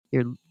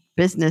Your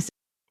business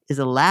is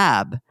a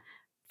lab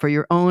for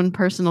your own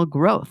personal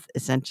growth,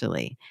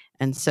 essentially.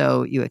 And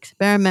so you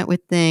experiment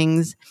with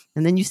things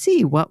and then you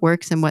see what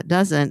works and what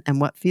doesn't and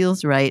what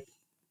feels right.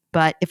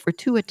 But if we're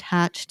too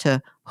attached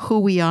to who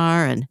we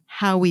are and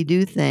how we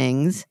do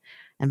things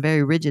and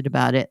very rigid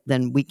about it,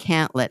 then we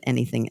can't let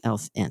anything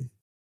else in.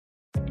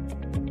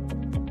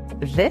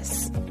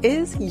 This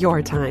is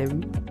your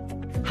time.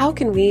 How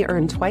can we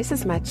earn twice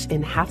as much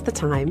in half the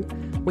time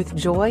with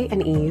joy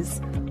and ease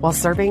while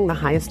serving the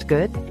highest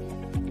good?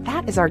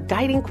 That is our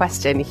guiding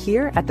question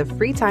here at the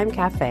Free Time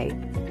Cafe,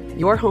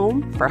 your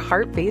home for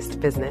heart-based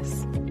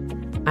business.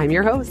 I'm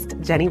your host,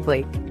 Jenny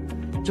Blake.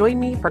 Join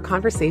me for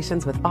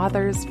conversations with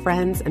authors,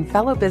 friends, and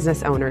fellow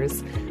business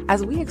owners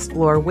as we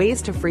explore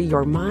ways to free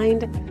your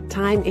mind,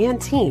 time,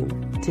 and team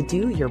to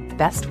do your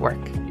best work.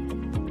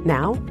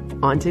 Now,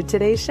 on to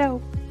today's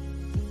show.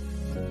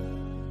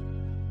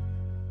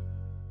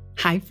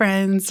 Hi,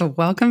 friends.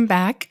 Welcome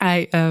back.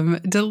 I am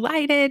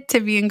delighted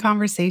to be in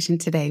conversation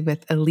today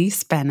with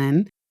Ilise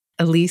Benun.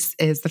 Ilise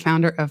is the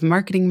founder of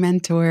Marketing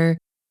Mentor,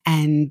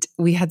 and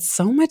we had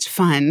so much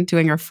fun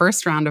doing our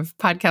first round of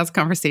podcast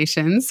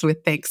conversations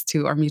with thanks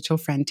to our mutual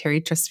friend,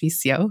 Terry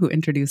Tresficio, who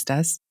introduced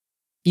us.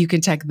 You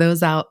can check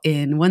those out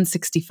in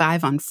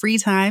 165 on Free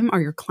Time, Are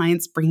Your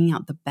Clients Bringing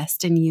Out the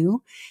Best in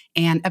You?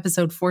 And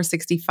episode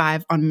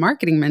 465 on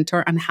Marketing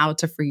Mentor on how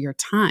to free your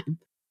time.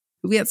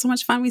 We had so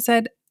much fun. We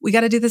said, we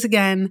got to do this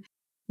again.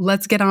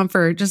 Let's get on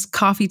for just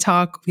coffee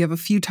talk. We have a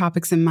few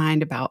topics in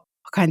mind about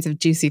all kinds of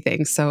juicy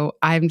things. So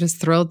I'm just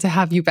thrilled to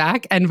have you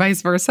back and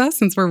vice versa,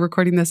 since we're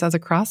recording this as a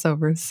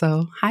crossover.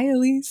 So hi,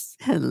 Ilise.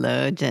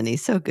 Hello, Jenny.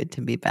 So good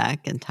to be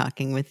back and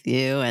talking with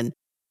you. And,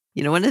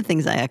 one of the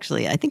things I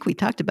think we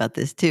talked about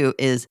this too,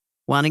 is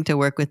wanting to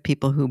work with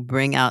people who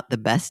bring out the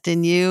best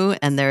in you.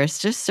 And there's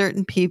just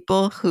certain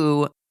people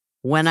who,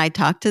 when I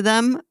talk to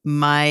them,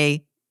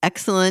 my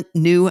excellent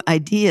new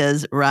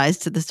ideas rise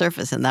to the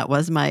surface. And that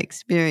was my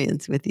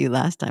experience with you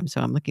last time.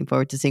 So I'm looking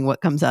forward to seeing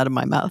what comes out of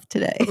my mouth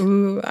today.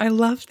 Ooh, I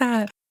love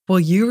that. Well,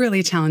 you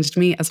really challenged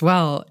me as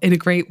well in a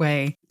great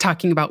way,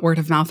 talking about word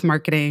of mouth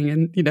marketing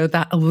and,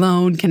 that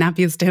alone cannot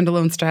be a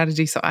standalone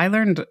strategy. So I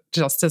learned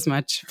just as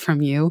much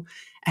from you.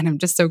 And I'm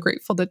just so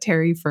grateful to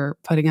Terry for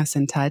putting us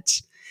in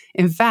touch.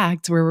 In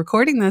fact, we're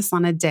recording this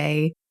on a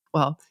day,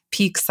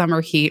 peak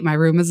summer heat. My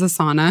room is a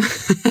sauna,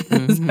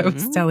 as I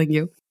was telling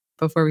you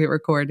before we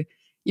record.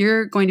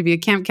 You're going to be a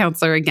camp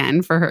counselor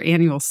again for her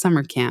annual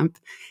summer camp.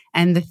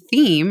 And the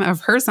theme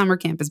of her summer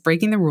camp is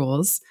breaking the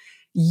rules.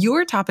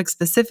 Your topic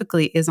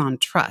specifically is on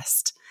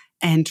trust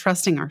and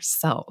trusting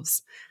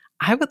ourselves.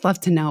 I would love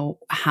to know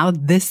how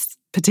this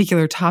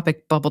particular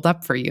topic bubbled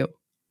up for you.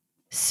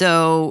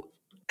 So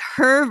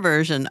her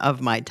version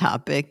of my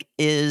topic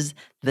is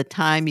the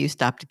time you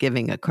stopped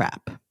giving a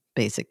crap,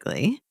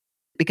 basically.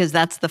 Because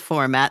that's the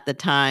format, the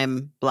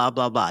time, blah,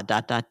 blah, blah, ...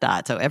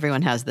 So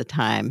everyone has the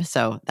time.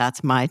 So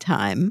that's my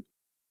time.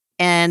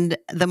 And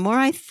the more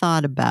I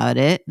thought about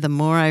it, the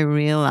more I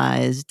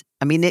realized,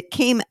 it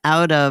came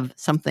out of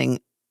something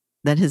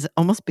that has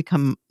almost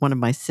become one of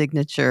my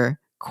signature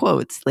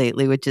quotes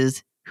lately, which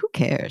is, who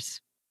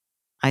cares?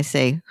 I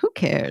say, who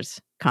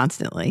cares?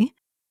 Constantly.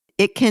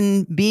 It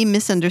can be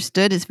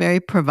misunderstood as very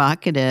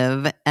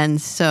provocative.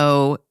 And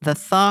so the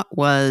thought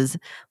was,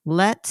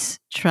 let's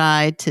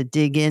try to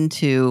dig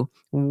into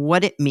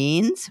what it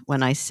means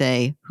when I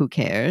say, who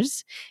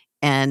cares?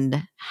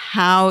 And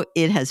how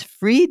it has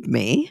freed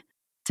me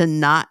to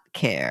not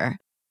care.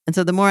 And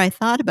so the more I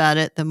thought about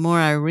it, the more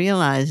I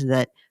realized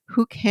that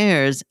who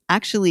cares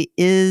actually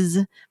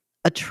is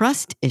a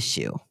trust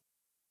issue.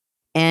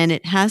 And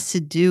it has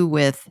to do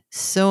with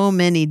so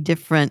many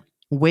different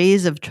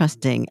ways of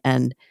trusting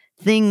and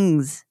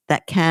things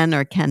that can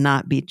or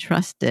cannot be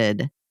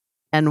trusted.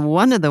 And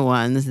one of the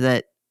ones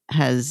that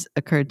has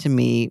occurred to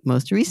me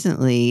most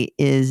recently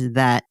is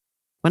that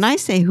when I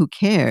say who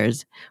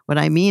cares, what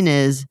I mean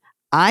is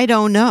I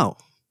don't know.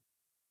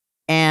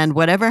 And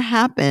whatever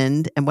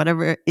happened and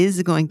whatever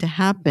is going to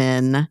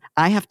happen,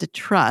 I have to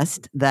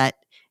trust that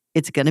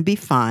it's going to be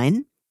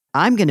fine.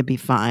 I'm going to be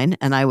fine,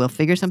 and I will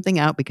figure something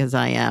out because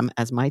I am,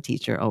 as my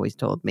teacher always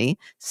told me,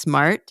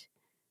 smart,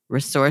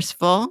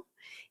 resourceful,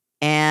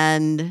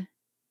 and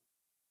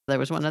there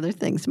was one other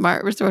thing,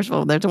 smart,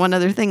 resourceful. There's one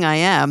other thing I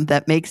am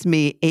that makes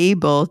me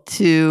able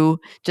to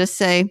just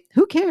say,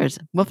 who cares?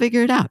 We'll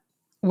figure it out.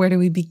 Where do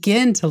we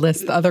begin to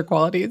list the other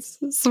qualities?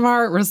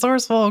 Smart,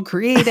 resourceful,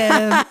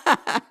 creative,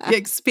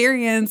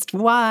 experienced,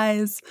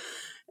 wise,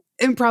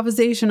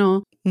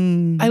 improvisational.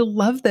 I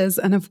love this.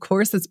 And of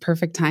course, it's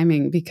perfect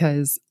timing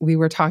because we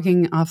were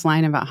talking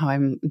offline about how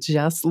I'm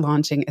just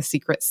launching a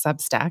secret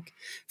Substack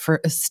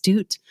for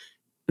astute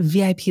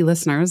VIP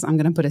listeners. I'm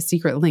going to put a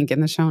secret link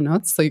in the show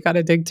notes, so you got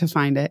to dig to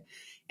find it.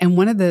 And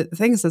one of the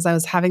things is I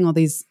was having all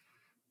these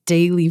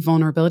daily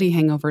vulnerability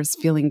hangovers,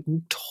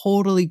 feeling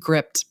totally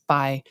gripped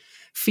by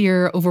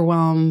fear,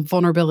 overwhelm,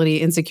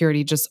 vulnerability,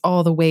 insecurity, just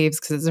all the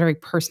waves, because it's very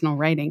personal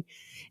writing.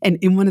 And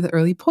in one of the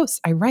early posts,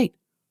 I write,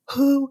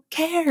 who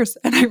cares?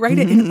 And I write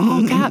it in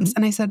all caps.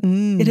 And I said,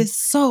 it is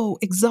so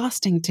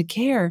exhausting to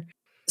care.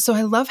 So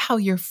I love how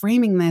you're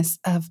framing this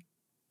of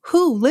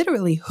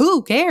literally,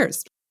 who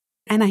cares?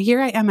 And here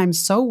I am, I'm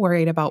so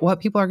worried about what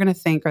people are going to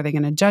think. Are they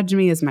going to judge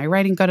me? Is my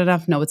writing good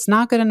enough? No, it's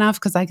not good enough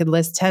because I could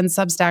list 10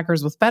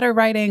 Substackers with better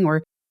writing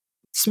or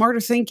smarter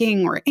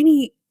thinking or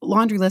any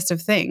laundry list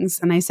of things.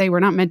 And I say we're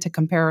not meant to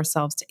compare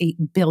ourselves to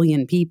 8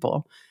 billion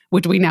people,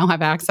 which we now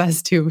have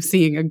access to,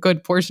 seeing a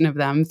good portion of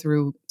them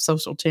through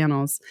social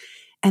channels.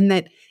 And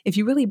that if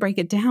you really break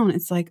it down,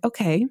 it's like,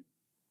 okay,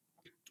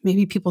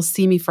 maybe people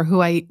see me for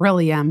who I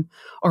really am,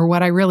 or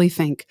what I really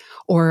think,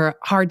 or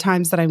hard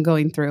times that I'm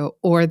going through,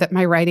 or that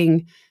my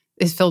writing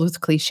is filled with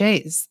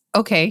cliches.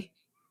 Okay,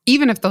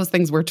 even if those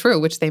things were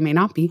true, which they may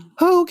not be,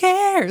 who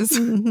cares?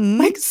 Mhm.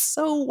 Like,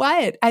 so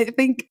what? I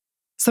think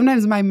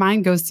sometimes my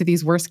mind goes to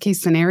these worst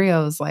case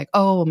scenarios like,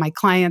 oh, my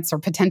clients or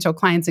potential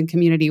clients in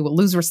community will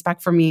lose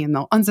respect for me and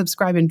they'll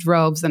unsubscribe in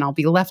droves and I'll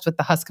be left with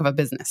the husk of a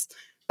business.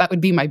 That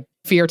would be my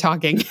fear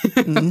talking.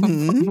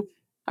 Mhm.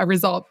 A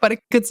result, but it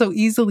could so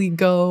easily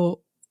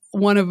go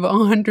one of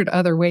 100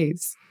 other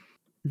ways.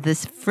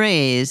 This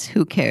phrase,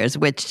 "Who cares?"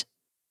 which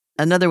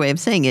another way of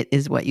saying it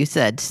is what you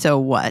said, "So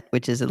what?"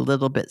 which is a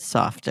little bit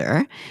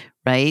softer,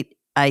 right?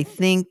 I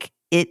think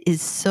it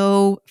is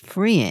so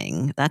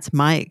freeing. That's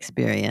my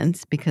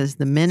experience because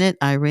the minute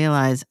I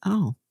realize,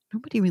 "Oh,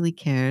 nobody really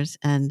cares,"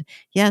 and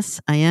yes,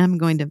 I am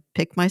going to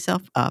pick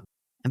myself up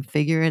and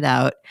figure it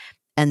out,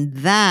 and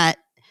that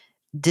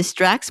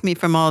distracts me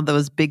from all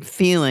those big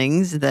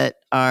feelings that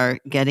are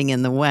getting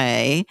in the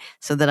way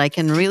so that I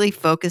can really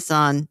focus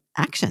on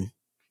action.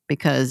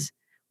 Because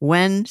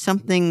when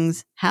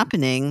something's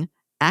happening,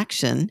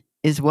 action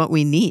is what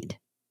we need.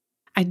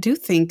 I do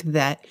think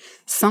that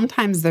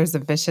sometimes there's a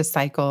vicious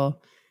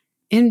cycle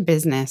in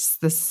business,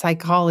 the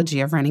psychology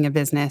of running a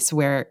business,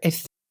 where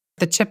if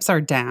the chips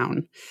are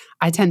down,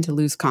 I tend to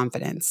lose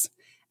confidence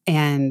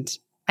and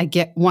I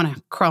want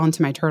to crawl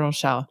into my turtle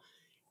shell.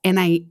 And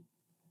I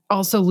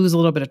also lose a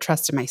little bit of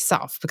trust in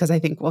myself because I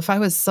think, well, if I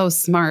was so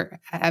smart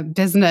at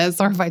business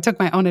or if I took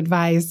my own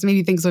advice,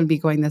 maybe things wouldn't be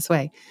going this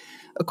way.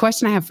 A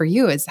question I have for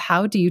you is,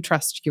 how do you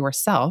trust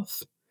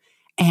yourself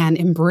and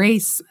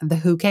embrace the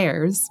who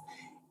cares,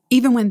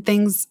 even when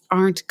things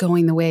aren't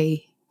going the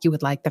way you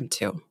would like them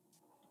to?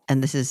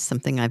 And this is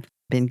something I've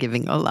been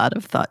giving a lot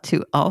of thought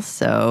to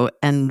also.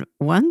 And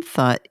one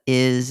thought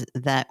is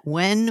that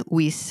when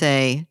we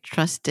say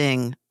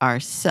trusting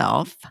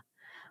ourself,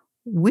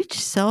 which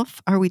self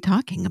are we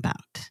talking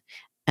about?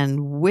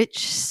 And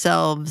which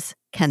selves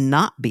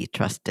cannot be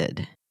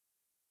trusted?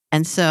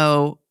 And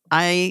so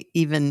I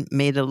even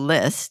made a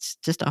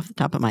list just off the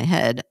top of my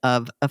head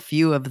of a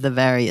few of the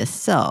various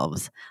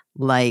selves,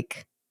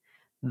 like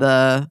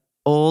the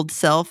old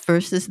self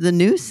versus the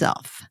new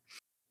self,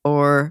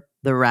 or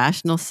the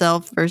rational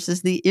self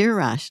versus the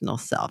irrational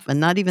self. And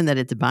not even that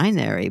it's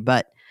binary,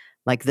 but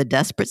like the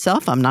desperate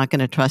self, I'm not going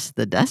to trust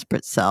the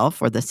desperate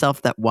self or the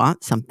self that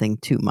wants something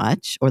too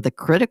much, or the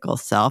critical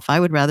self. I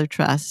would rather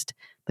trust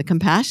the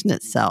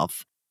compassionate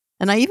self.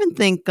 And I even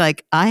think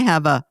like I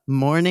have a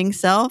morning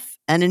self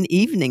and an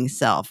evening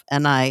self,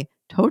 and I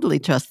totally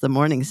trust the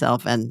morning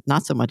self and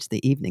not so much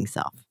the evening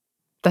self.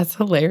 That's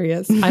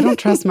hilarious. I don't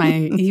trust my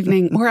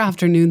evening or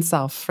afternoon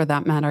self for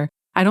that matter.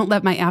 I don't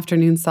let my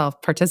afternoon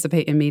self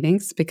participate in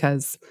meetings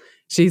because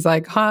she's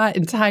like hot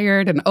and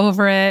tired and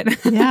over it.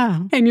 Yeah.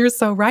 And you're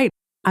so right.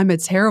 I'm a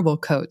terrible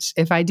coach.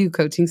 If I do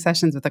coaching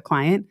sessions with a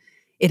client,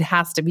 it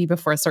has to be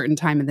before a certain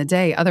time in the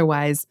day.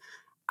 Otherwise,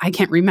 I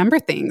can't remember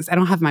things. I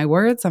don't have my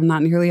words. I'm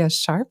not nearly as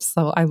sharp.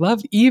 So I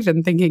love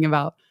even thinking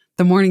about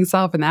the morning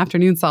self and the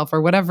afternoon self,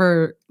 or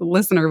whatever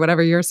listener,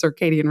 whatever your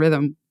circadian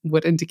rhythm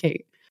would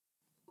indicate.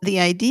 The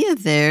idea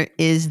there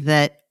is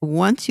that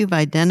once you've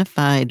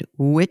identified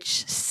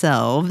which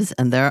selves,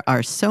 and there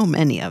are so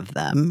many of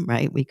them,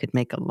 right? We could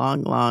make a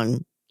long,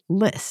 long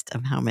list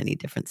of how many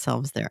different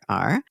selves there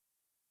are.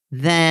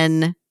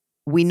 Then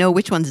we know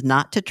which ones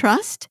not to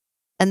trust.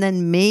 And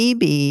then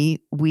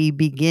maybe we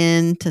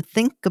begin to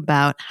think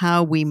about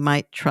how we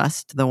might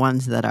trust the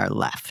ones that are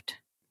left.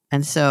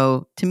 And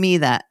so to me,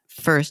 that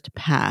first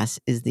pass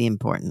is the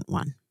important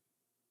one.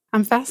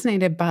 I'm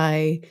fascinated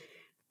by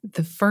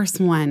the first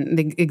one,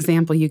 the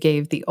example you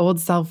gave, the old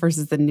self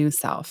versus the new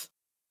self.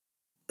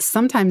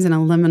 Sometimes in a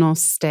liminal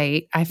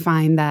state, I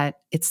find that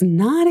it's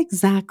not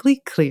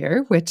exactly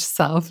clear which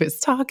self is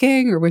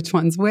talking or which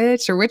one's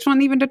which or which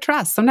one even to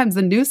trust. Sometimes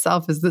the new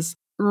self is this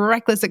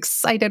reckless,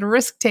 excited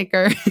risk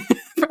taker,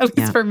 at least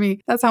Yeah. for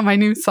me. That's how my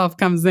new self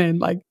comes in,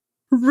 like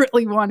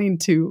really wanting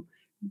to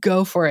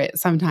go for it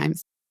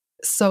sometimes.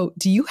 So,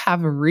 do you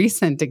have a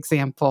recent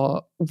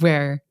example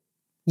where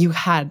you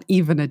had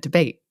even a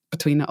debate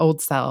between an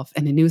old self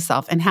and a new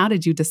self? And how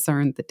did you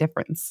discern the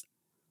difference?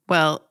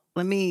 Well,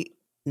 let me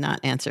not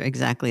answer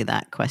exactly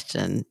that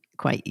question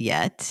quite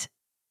yet,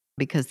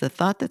 because the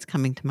thought that's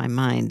coming to my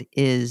mind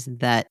is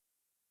that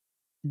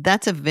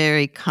that's a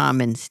very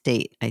common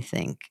state, I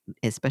think,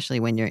 especially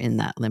when you're in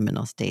that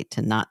liminal state,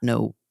 to not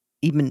know,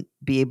 even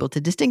be able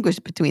to distinguish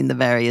between the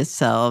various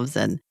selves.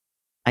 And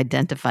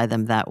identify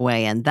them that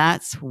way. And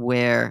that's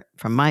where,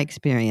 from my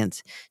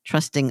experience,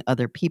 trusting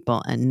other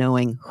people and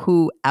knowing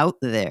who out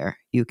there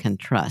you can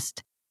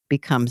trust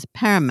becomes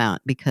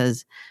paramount,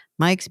 because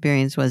my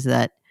experience was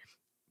that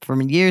for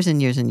years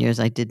and years and years,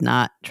 I did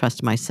not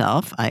trust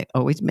myself. I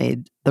always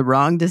made the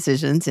wrong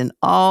decisions in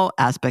all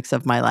aspects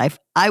of my life.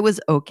 I was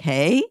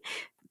okay.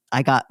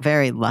 I got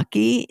very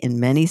lucky in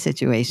many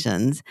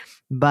situations,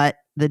 but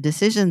the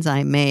decisions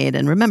I made,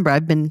 and remember,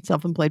 I've been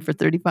self employed for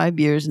 35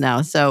 years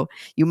now. So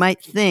you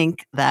might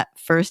think that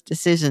first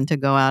decision to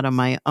go out on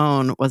my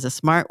own was a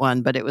smart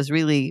one, but it was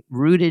really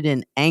rooted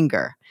in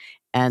anger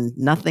and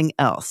nothing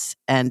else.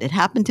 And it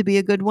happened to be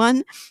a good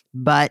one,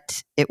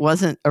 but it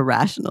wasn't a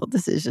rational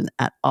decision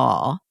at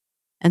all.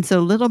 And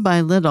so little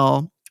by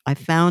little, I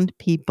found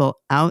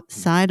people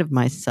outside of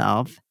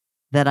myself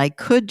that I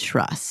could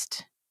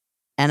trust.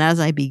 And as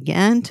I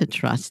began to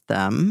trust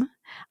them,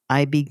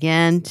 I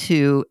began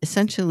to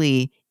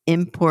essentially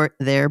import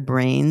their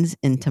brains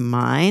into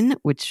mine,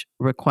 which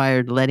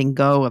required letting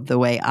go of the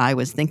way I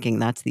was thinking.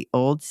 That's the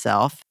old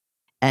self.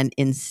 And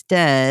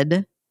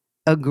instead,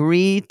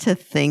 agree to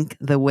think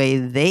the way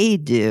they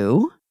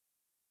do.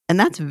 And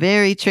that's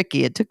very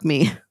tricky. It took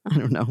me, I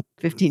don't know,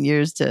 15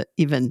 years to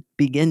even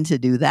begin to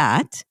do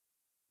that.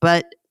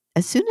 But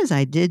as soon as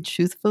I did,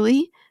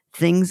 truthfully,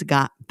 things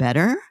got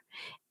better.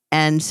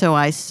 And so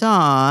I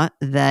saw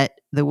that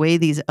the way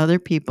these other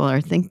people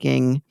are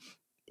thinking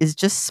is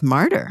just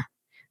smarter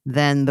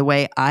than the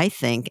way I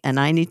think. And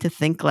I need to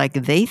think like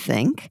they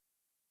think.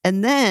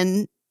 And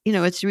then,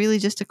 it's really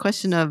just a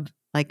question of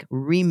like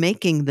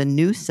remaking the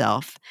new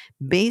self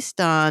based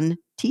on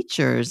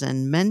teachers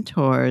and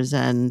mentors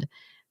and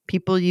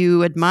people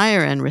you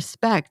admire and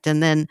respect,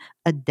 and then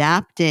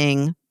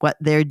adapting what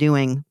they're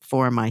doing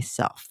for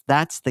myself.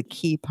 That's the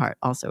key part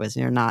also, is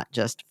you're not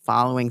just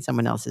following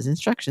someone else's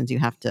instructions. You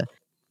have to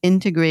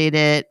integrate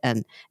it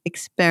and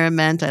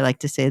experiment. I like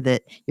to say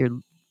that your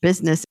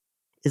business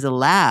is a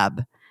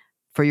lab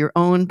for your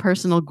own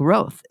personal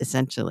growth,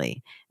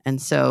 essentially.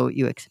 And so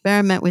you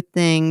experiment with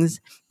things,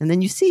 and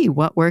then you see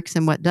what works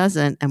and what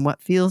doesn't and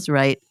what feels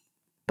right.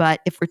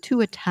 But if we're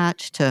too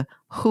attached to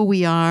who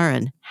we are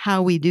and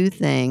how we do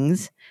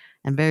things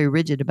and very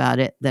rigid about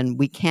it, then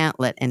we can't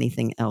let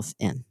anything else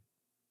in.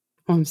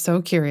 Well, I'm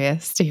so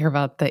curious to hear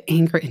about the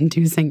anger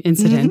inducing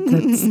incident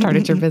that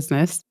started your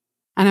business.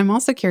 And I'm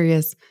also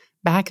curious,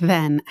 back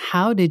then,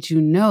 how did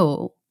you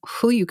know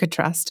who you could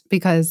trust?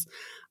 Because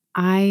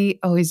I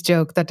always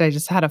joke that I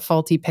just had a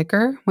faulty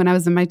picker when I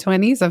was in my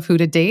 20s of who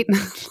to date.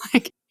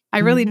 Like, I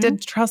really Mhm.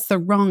 did trust the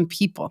wrong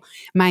people.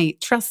 My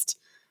trust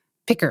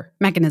picker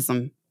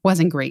mechanism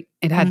wasn't great.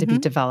 It had to be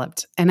Mhm.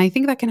 developed. And I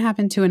think that can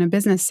happen too in a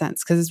business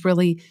sense, because it's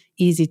really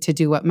easy to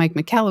do what Mike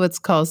McAllowitz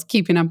calls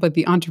keeping up with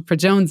the Entrepreneur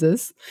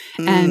Joneses,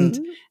 and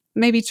Mm.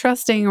 maybe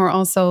trusting, or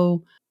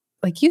also,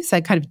 like you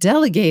said, kind of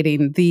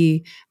delegating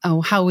the,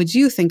 oh, how would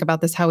you think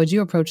about this? How would you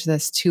approach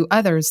this, to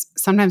others,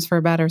 sometimes for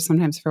better,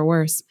 sometimes for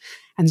worse.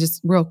 And just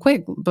real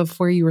quick,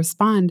 before you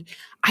respond,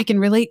 I can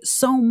relate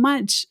so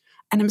much.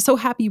 And I'm so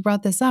happy you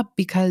brought this up,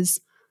 because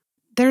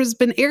there's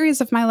been areas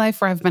of my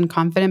life where I've been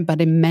confident,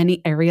 but in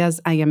many areas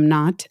I am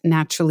not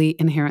naturally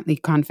inherently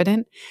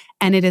confident.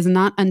 And it is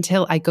not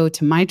until I go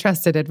to my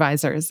trusted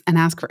advisors and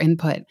ask for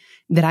input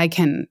that I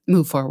can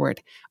move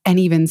forward and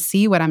even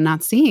see what I'm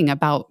not seeing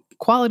about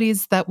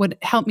qualities that would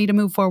help me to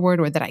move forward,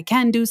 or that I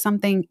can do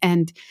something.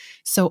 And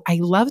so I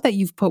love that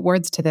you've put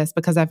words to this,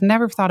 because I've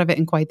never thought of it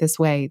in quite this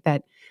way,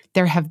 that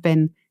there have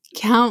been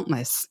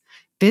countless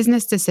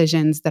business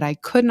decisions that I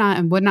could not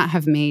and would not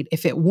have made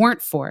if it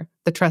weren't for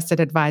the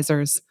trusted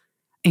advisors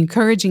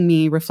encouraging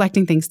me,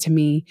 reflecting things to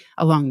me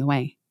along the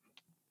way.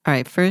 All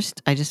right.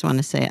 First, I just want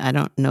to say I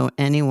don't know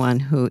anyone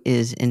who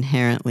is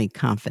inherently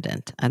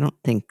confident. I don't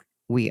think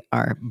we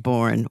are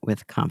born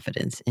with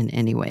confidence in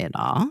any way at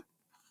all.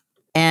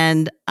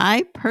 And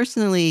I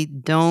personally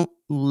don't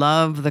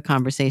love the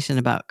conversation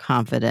about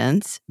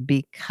confidence,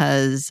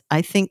 because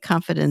I think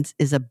confidence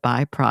is a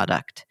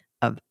byproduct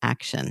of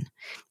action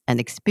and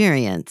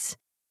experience,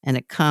 and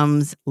it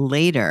comes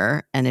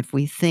later. And if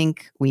we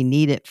think we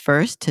need it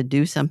first to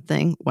do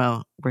something,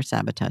 well, we're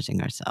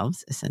sabotaging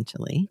ourselves,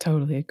 essentially.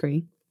 Totally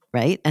agree.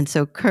 Right. And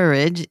so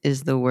courage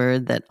is the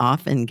word that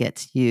often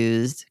gets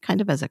used kind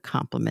of as a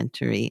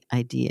complimentary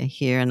idea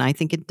here. And I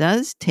think it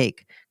does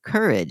take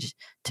courage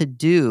to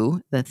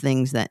do the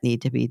things that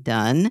need to be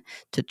done,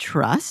 to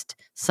trust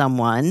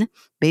someone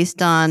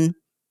based on,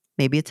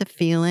 maybe it's a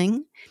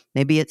feeling,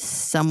 maybe it's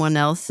someone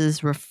else's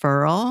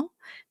referral,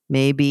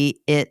 maybe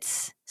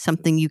it's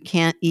something you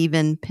can't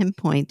even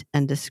pinpoint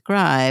and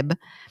describe,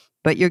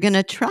 but you're going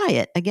to try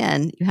it.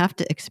 Again, you have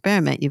to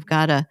experiment. You've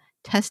got to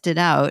test it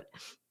out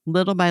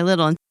little by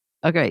little. And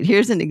okay,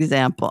 here's an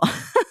example.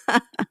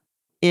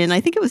 In, I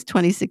think it was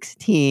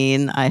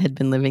 2016, I had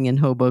been living in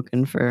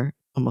Hoboken for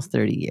almost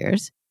 30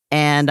 years.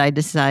 And I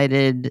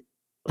decided,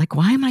 like,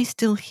 why am I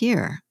still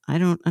here? I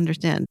don't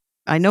understand.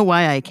 I know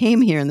why I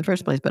came here in the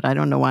first place, but I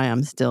don't know why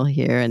I'm still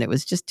here. And it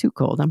was just too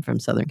cold. I'm from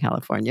Southern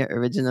California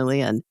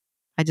originally, and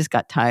I just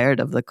got tired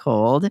of the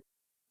cold.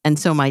 And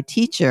so my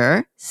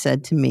teacher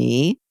said to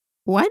me,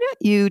 why don't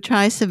you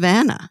try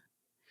Savannah?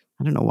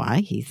 I don't know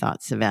why he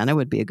thought Savannah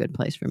would be a good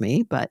place for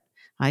me, but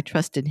I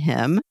trusted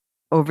him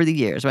over the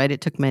years, right?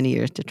 It took many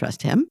years to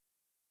trust him.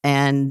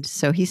 And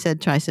so he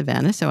said, try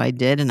Savannah. So I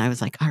did. And I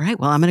was like, all right,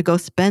 well, I'm going to go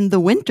spend the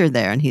winter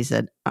there. And he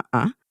said,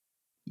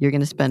 you're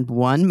going to spend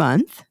 1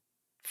 month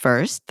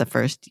first, the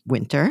first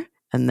winter.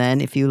 And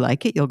then if you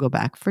like it, you'll go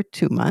back for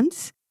 2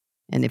 months.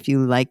 And if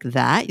you like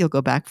that, you'll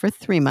go back for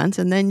 3 months.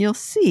 And then you'll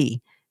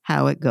see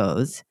how it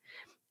goes.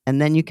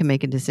 And then you can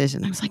make a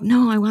decision. I was like,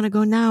 no, I want to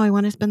go now. I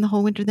want to spend the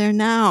whole winter there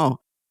now.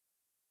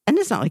 And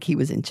it's not like he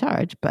was in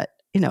charge, but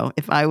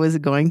if I was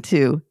going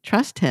to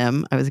trust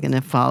him, I was going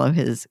to follow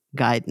his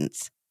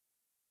guidance.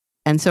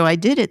 And so I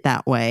did it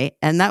that way.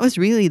 And that was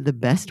really the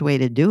best way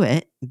to do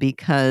it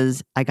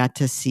because I got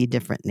to see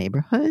different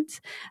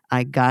neighborhoods.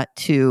 I got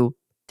to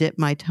dip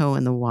my toe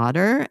in the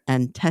water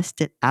and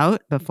test it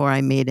out before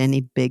I made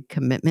any big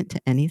commitment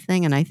to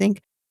anything. And I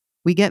think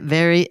we get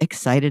very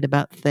excited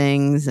about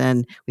things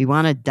and we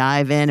want to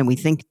dive in and we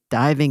think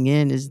diving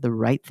in is the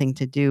right thing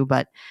to do.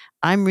 But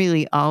I'm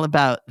really all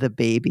about the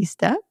baby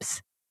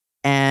steps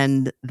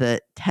and the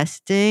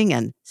testing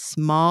and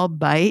small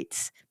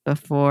bites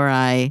before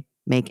I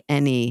make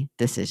any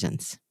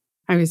decisions.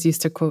 I always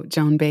used to quote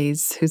Joan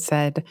Baez, who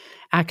said,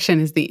 action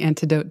is the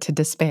antidote to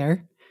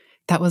despair.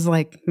 That was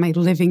like my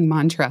living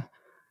mantra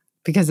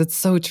because it's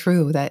so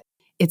true that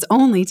it's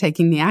only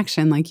taking the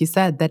action, like you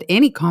said, that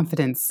any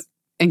confidence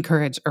and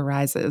courage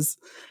arises.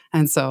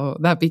 And so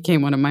that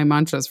became one of my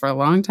mantras for a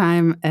long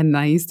time. And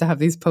I used to have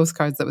these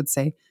postcards that would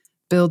say,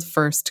 build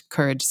first,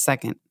 courage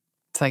second.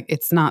 It's like,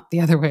 it's not the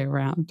other way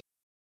around.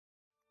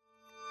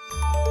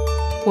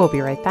 We'll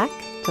be right back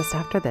just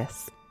after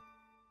this.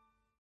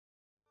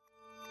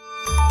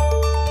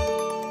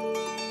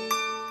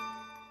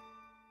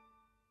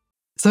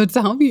 So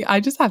tell me, I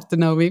just have to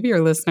know, maybe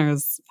your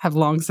listeners have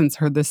long since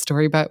heard this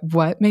story, but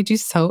what made you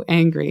so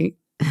angry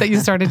that you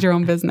started your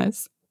own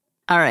business?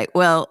 All right.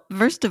 Well,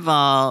 first of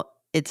all,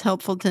 it's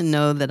helpful to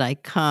know that I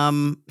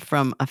come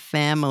from a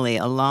family,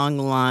 a long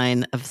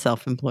line of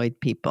self-employed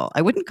people.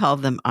 I wouldn't call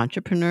them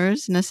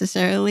entrepreneurs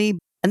necessarily.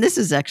 And this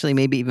is actually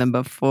maybe even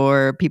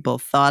before people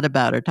thought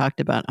about or talked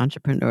about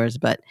entrepreneurs,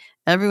 but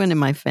everyone in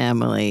my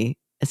family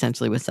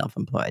essentially was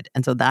self-employed.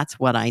 And so that's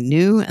what I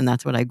knew and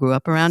that's what I grew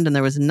up around. And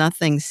there was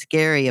nothing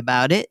scary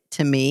about it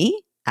to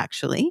me,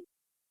 actually.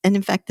 And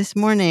in fact, this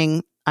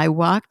morning I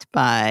walked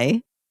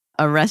by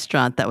a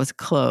restaurant that was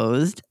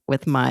closed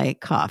with my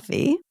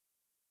coffee.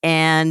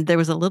 And there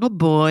was a little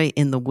boy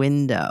in the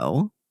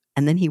window.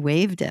 And then he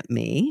waved at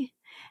me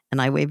and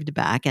I waved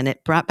back. And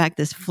it brought back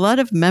this flood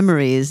of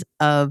memories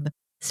of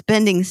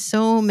spending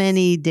so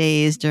many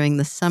days during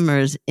the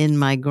summers in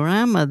my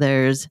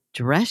grandmother's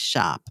dress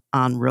shop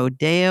on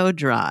Rodeo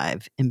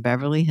Drive in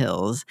Beverly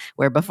Hills,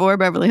 where before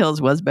Beverly Hills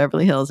was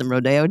Beverly Hills and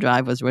Rodeo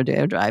Drive was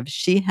Rodeo Drive.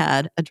 She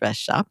had a dress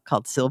shop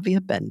called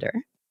Sylvia Bender.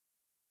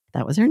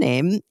 That was her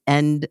name.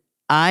 And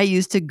I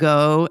used to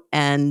go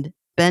and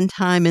spend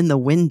time in the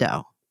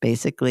window,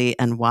 basically,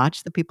 and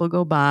watch the people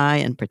go by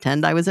and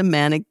pretend I was a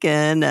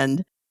mannequin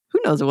and who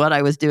knows what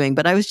I was doing.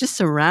 But I was just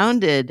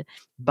surrounded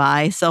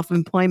by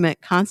self-employment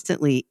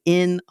constantly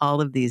in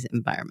all of these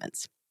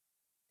environments.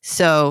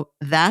 So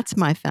that's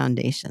my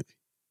foundation.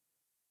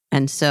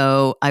 And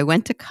so I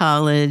went to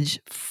college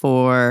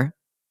for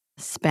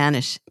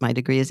Spanish. My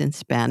degree is in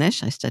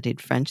Spanish. I studied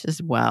French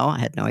as well. I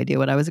had no idea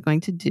what I was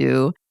going to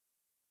do.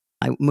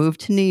 I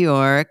moved to New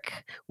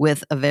York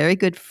with a very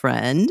good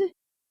friend,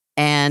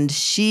 and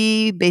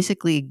she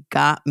basically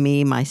got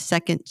me my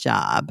second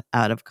job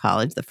out of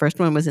college. The first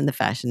one was in the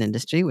fashion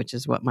industry, which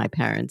is what my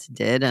parents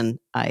did, and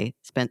I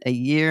spent a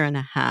year and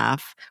a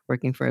half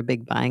working for a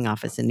big buying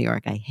office in New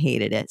York. I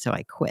hated it, so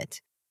I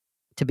quit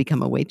to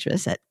become a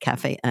waitress at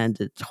Café 1,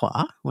 2, 3,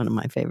 one of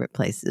my favorite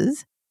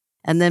places.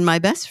 And then my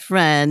best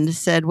friend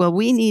said, well,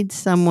 we need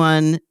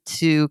someone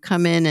to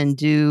come in and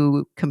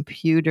do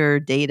computer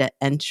data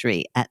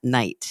entry at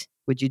night.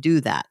 Would you do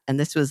that? And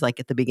this was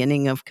like at the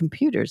beginning of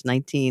computers,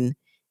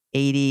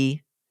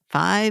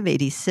 1985,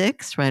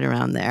 86, right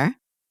around there.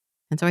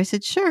 And so I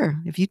said, sure,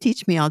 if you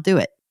teach me, I'll do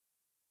it.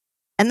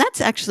 And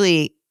that's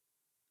actually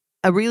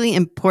a really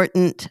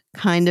important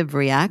kind of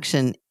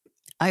reaction.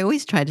 I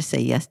always try to say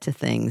yes to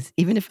things,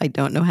 even if I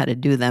don't know how to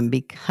do them,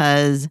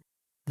 because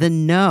the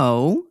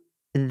no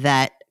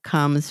that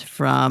comes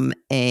from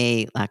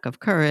a lack of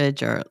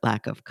courage or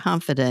lack of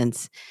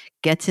confidence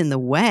gets in the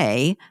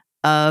way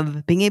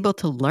of being able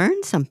to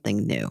learn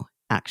something new,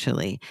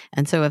 actually.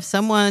 And so if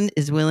someone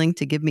is willing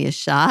to give me a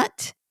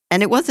shot,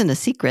 and it wasn't a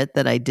secret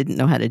that I didn't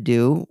know how to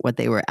do what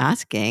they were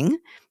asking,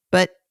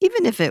 but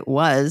even if it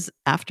was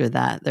after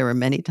that, there were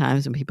many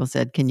times when people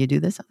said, can you do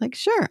this? I'm like,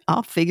 sure,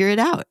 I'll figure it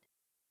out.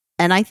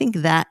 And I think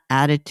that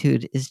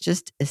attitude is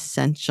just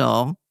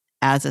essential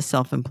as a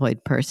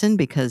self-employed person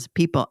because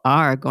people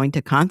are going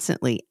to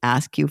constantly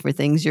ask you for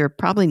things you're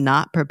probably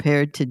not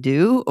prepared to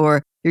do,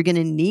 or you're going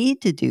to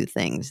need to do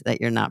things that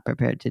you're not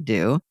prepared to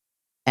do.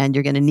 And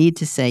you're going to need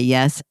to say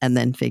yes and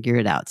then figure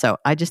it out. So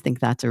I just think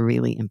that's a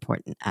really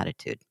important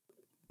attitude.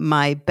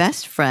 my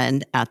best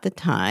friend at the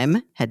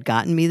time had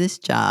gotten me this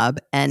job,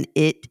 and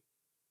it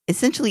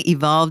essentially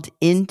evolved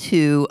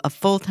into a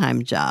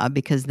full-time job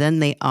because then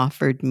they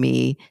offered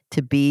me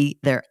to be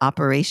their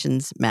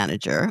operations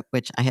manager,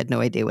 which I had no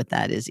idea what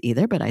that is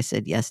either, but I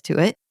said yes to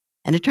it.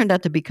 And it turned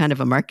out to be kind of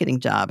a marketing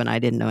job, and I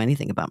didn't know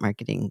anything about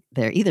marketing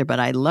there either, but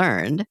I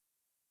learned.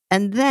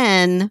 And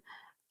then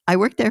I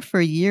worked there for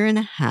a year and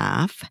a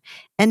half,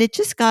 and it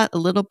just got a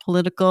little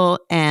political.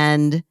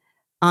 And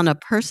on a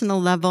personal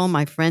level,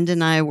 my friend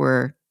and I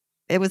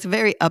it was a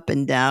very up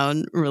and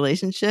down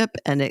relationship,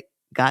 and it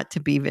got to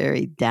be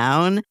very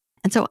down.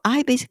 And so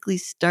I basically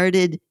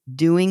started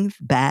doing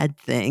bad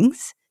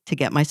things to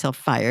get myself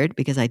fired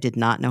because I did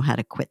not know how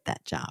to quit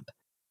that job.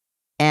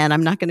 And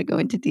I'm not going to go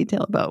into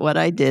detail about what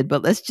I did,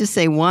 but let's just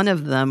say one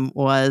of them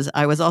was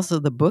I was also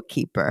the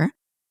bookkeeper.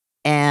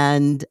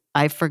 And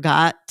I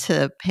forgot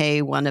to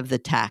pay one of the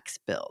tax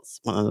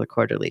bills, one of the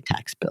quarterly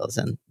tax bills,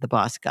 and the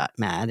boss got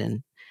mad.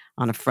 And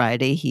on a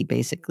Friday, he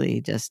basically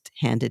just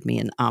handed me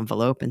an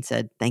envelope and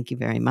said, "Thank you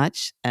very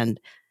much." And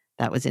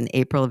that was in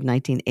April of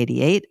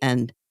 1988.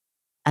 And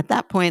at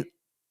that point,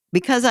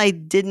 because I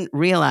didn't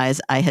realize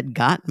I had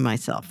gotten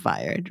myself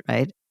fired,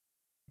 right?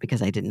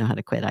 Because I didn't know how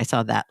to quit. I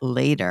saw that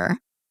later.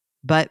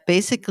 But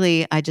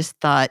basically, I just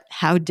thought,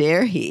 how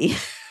dare he?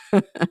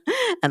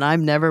 And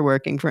I'm never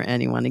working for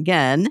anyone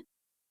again.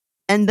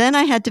 And then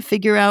I had to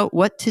figure out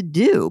what to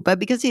do. But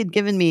because he had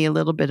given me a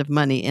little bit of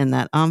money in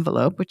that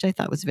envelope, which I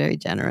thought was very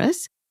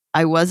generous,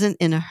 I wasn't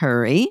in a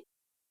hurry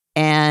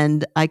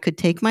and I could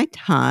take my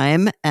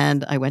time.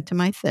 And I went to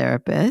my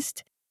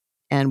therapist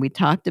and we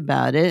talked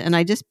about it. And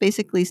I just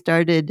basically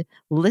started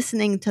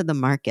listening to the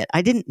market.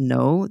 I didn't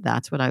know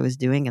that's what I was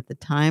doing at the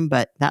time,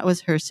 but that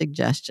was her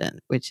suggestion,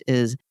 which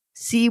is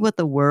see what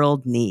the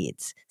world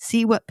needs,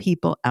 see what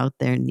people out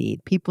there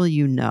need, people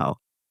you know.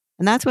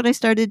 And that's what I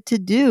started to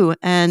do.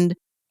 And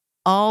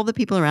all the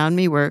people around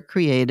me were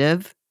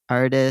creative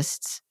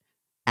artists,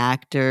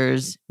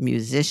 actors,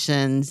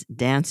 musicians,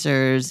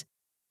 dancers,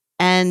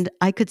 and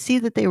I could see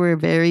that they were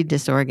very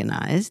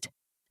disorganized.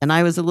 And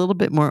I was a little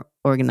bit more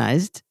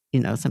organized.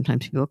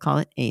 Sometimes people call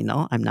it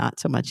anal. I'm not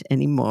so much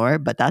anymore,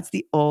 but that's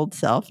the old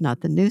self,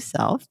 not the new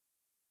self.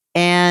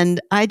 And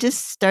I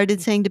just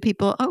started saying to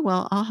people, "Oh,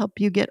 well, I'll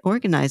help you get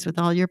organized with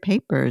all your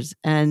papers."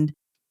 And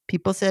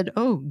people said,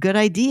 "Oh, good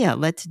idea.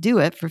 Let's do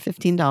it for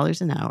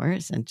 $15 an hour,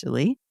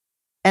 essentially."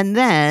 And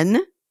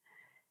then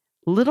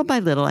little by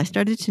little, I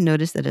started to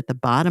notice that at the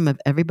bottom of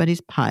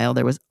everybody's pile,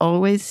 there was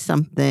always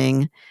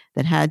something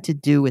that had to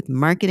do with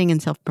marketing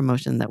and self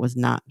promotion that was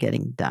not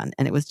getting done.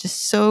 And it was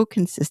just so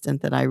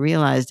consistent that I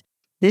realized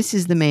this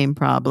is the main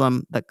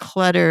problem. The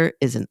clutter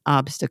is an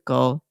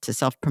obstacle to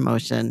self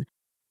promotion.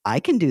 I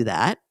can do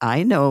that.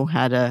 I know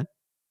how to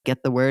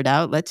get the word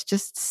out. Let's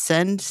just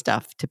send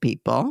stuff to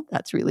people.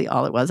 That's really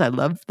all it was. I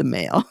love the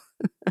mail.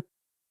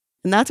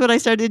 And that's what I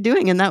started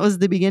doing. And that was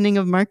the beginning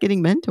of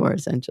Marketing Mentor,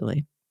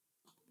 essentially.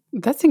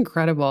 That's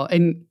incredible.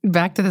 And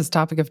back to this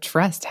topic of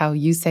trust, how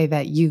you say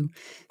that you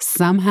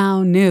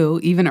somehow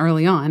knew, even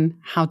early on,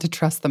 how to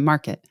trust the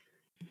market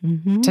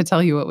Mm-hmm. to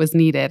tell you what was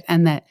needed.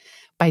 And that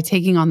by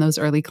taking on those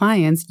early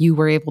clients, you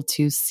were able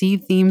to see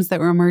themes that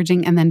were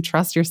emerging and then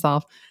trust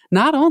yourself,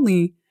 not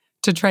only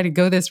to try to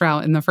go this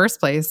route in the first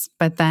place,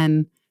 but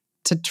then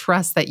to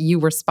trust that you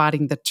were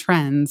spotting the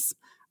trends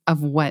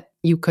of what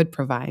you could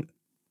provide.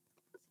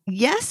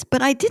 Yes,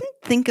 but I didn't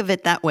think of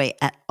it that way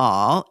at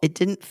all. It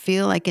didn't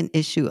feel like an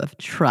issue of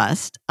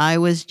trust. I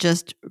was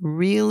just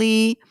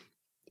really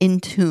in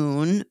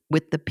tune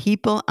with the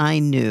people I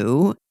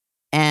knew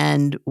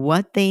and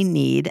what they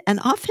need.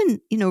 And often,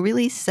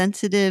 really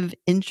sensitive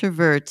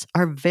introverts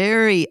are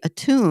very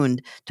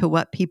attuned to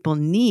what people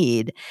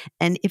need.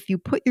 And if you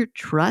put your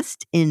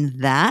trust in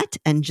that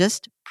and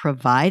just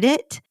provide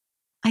it,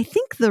 I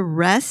think the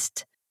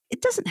rest,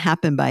 it doesn't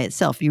happen by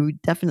itself. You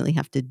definitely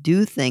have to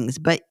do things,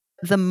 but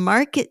the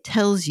market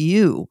tells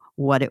you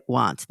what it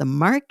wants. The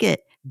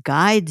market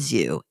guides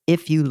you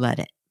if you let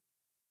it.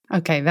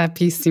 Okay, that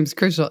piece seems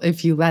crucial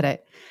if you let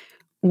it.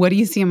 What do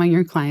you see among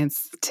your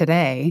clients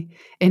today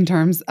in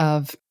terms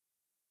of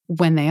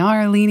when they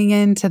are leaning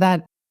into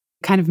that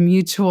kind of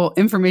mutual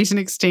information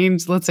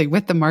exchange, let's say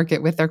with the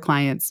market, with their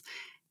clients,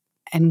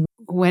 and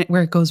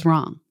where it goes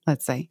wrong,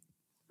 let's say?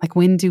 Like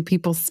when do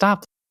people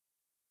stop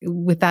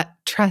with that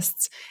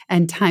trust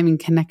and timing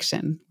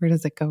connection? Where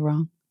does it go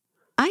wrong?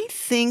 I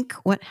think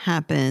what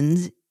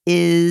happens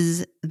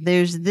is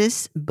there's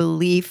this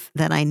belief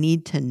that I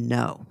need to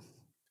know.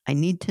 I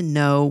need to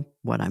know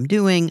what I'm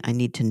doing. I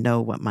need to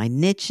know what my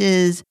niche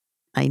is.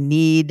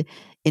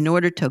 In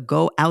order to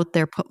go out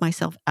there, put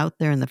myself out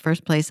there in the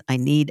first place, I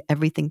need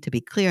everything to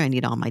be clear. I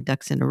need all my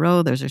ducks in a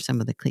row. Those are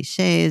some of the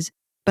cliches.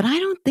 But I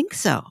don't think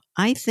so.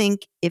 I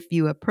think if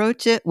you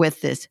approach it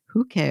with this,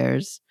 who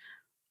cares?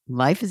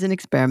 Life is an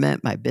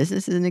experiment. My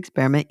business is an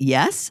experiment.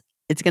 Yes,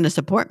 it's going to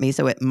support me,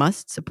 so it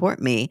must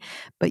support me.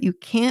 But you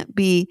can't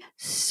be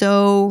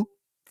so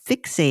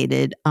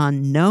fixated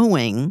on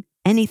knowing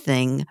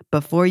anything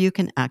before you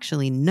can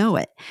actually know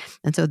it.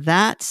 And so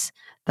that's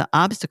the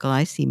obstacle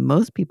I see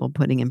most people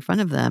putting in front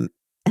of them.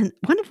 And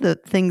one of the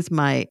things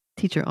my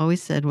teacher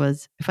always said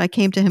was, if I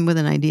came to him with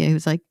an idea, he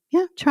was like,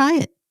 yeah, try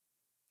it.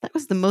 That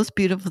was the most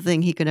beautiful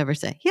thing he could ever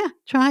say. Yeah,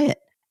 try it.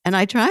 And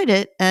I tried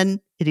it and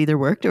it either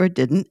worked or it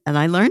didn't. And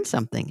I learned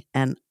something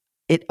and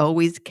it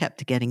always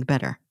kept getting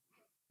better.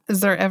 Is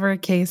there ever a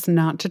case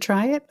not to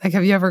try it? Like,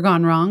 have you ever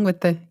gone wrong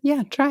with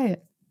yeah, try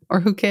it, or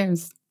who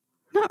cares?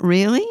 Not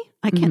really.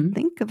 I can't Mhm.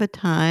 think of a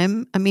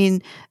time. I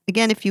mean,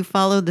 again, if you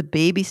follow the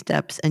baby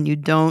steps and you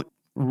don't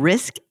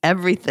risk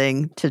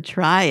everything to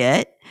try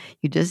it,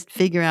 you just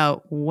figure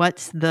out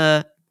what's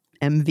the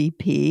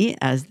MVP,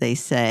 as they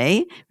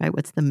say, right?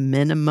 What's the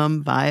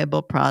minimum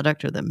viable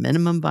product or the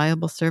minimum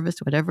viable service,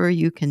 whatever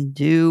you can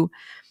do,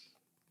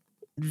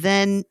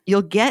 then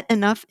you'll get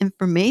enough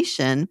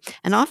information.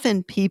 And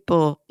often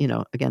people,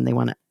 again, they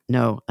want to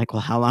know, like,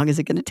 well, how long is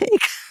it going to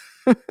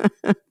take?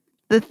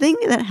 The thing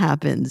that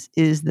happens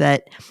is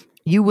that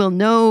you will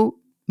know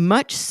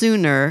much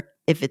sooner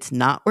if it's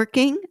not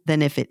working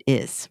than if it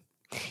is.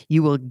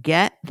 You will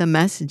get the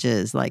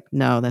messages like,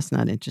 no, that's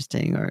not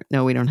interesting, or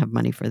no, we don't have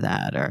money for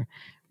that, or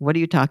what are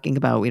you talking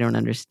about? We don't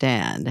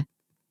understand.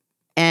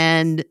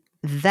 And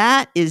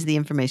that is the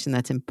information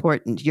that's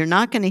important. You're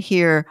not going to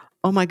hear,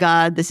 oh my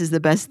God, this is the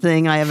best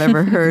thing I have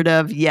ever heard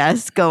of.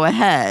 Yes, go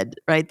ahead,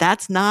 right?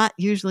 That's not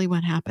usually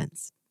what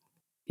happens.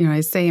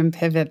 I say in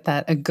Pivot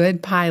that a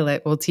good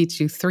pilot will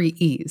teach you 3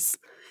 E's.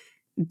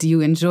 Do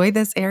you enjoy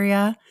this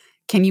area?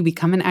 Can you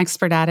become an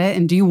expert at it?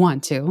 And do you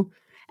want to?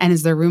 And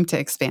is there room to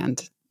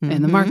expand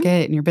in the Mhm.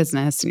 market, in your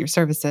business, and your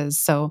services?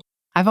 So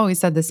I've always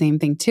said the same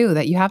thing too,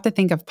 that you have to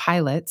think of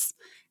pilots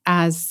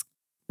as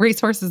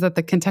racehorses at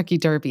the Kentucky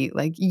Derby.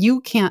 Like, you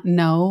can't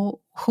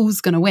know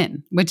who's going to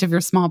win, which of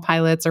your small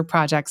pilots or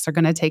projects are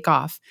going to take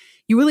off.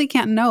 You really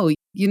can't know.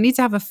 You need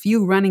to have a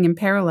few running in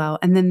parallel,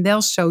 and then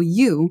they'll show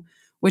you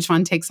which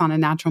one takes on a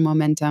natural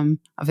momentum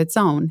of its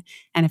own.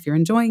 And if you're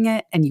enjoying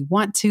it and you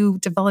want to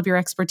develop your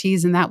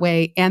expertise in that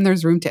way, and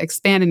there's room to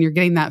expand and you're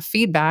getting that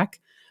feedback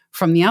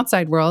from the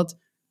outside world,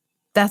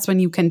 that's when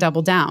you can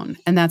double down.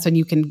 And that's when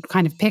you can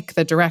kind of pick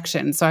the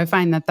direction. So I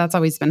find that that's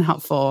always been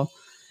helpful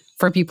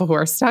for people who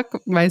are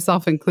stuck,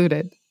 myself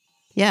included.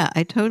 Yeah,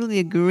 I totally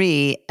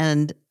agree.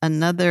 And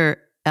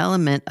another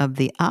element of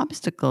the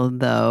obstacle,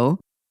 though,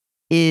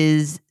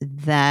 is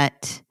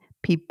that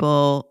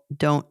people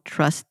don't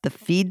trust the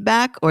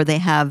feedback, or they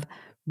have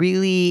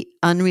really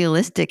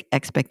unrealistic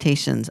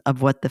expectations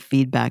of what the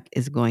feedback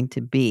is going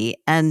to be.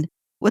 And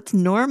what's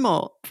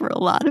normal for a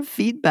lot of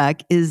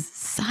feedback is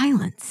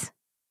silence.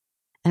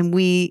 And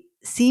we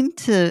seem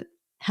to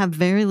have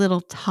very little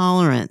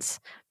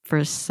tolerance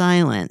for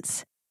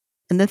silence.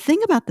 And the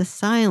thing about the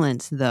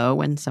silence, though,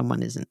 when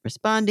someone isn't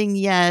responding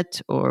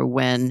yet, or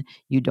when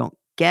you don't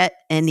get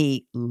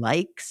any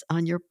likes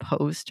on your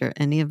post or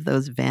any of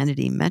those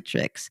vanity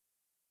metrics,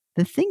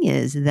 the thing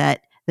is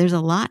that there's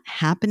a lot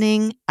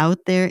happening out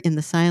there in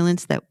the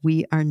silence that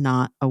we are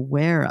not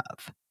aware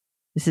of.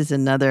 This is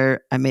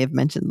another, I may have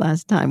mentioned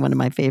last time, one of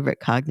my favorite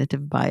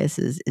cognitive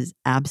biases is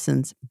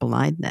absence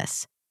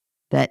blindness,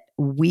 that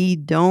we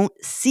don't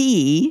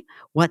see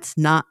what's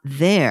not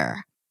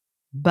there.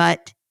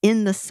 But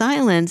in the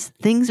silence,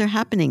 things are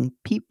happening.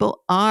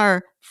 People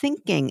are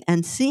thinking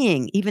and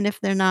seeing, even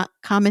if they're not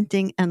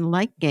commenting and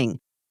liking.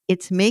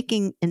 It's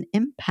making an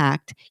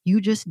impact. You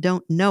just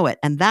don't know it.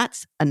 And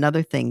that's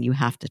another thing you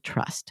have to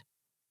trust.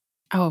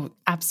 Oh,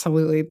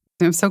 absolutely.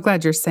 I'm so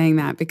glad you're saying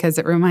that, because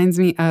it reminds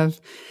me of,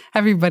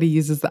 everybody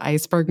uses the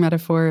iceberg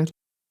metaphor.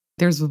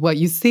 There's what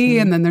you see,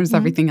 and then there's Mhm.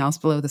 everything else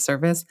below the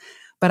surface.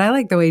 But I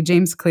like the way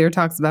James Clear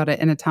talks about it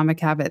in Atomic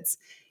Habits.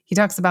 He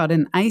talks about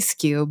an ice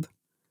cube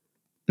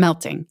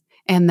melting,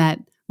 and that,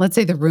 let's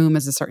say the room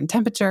is a certain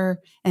temperature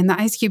and the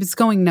ice cube is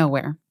going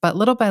nowhere. But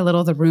little by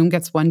little, the room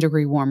gets 1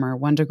 degree warmer,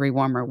 1 degree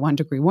warmer, 1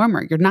 degree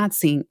warmer. You're not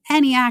seeing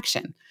any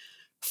action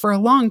for a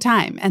long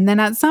time. And then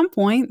at some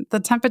point, the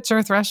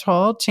temperature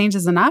threshold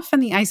changes enough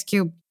and the ice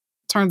cube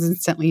turns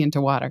instantly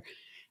into water.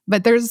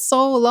 But there's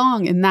so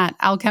long in that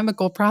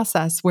alchemical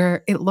process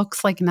where it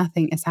looks like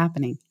nothing is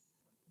happening.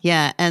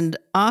 Yeah. And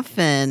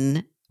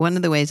often, one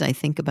of the ways I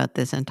think about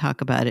this and talk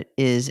about it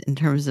is in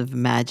terms of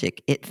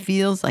magic. It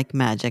feels like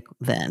magic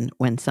then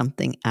when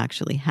something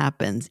actually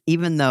happens,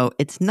 even though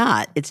it's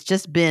not. It's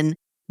just been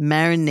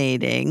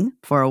marinating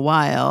for a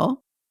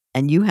while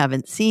and you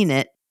haven't seen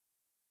it.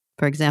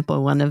 For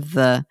example, one of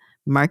the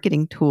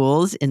marketing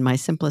tools in my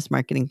simplest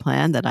marketing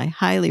plan that I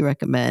highly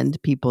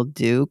recommend people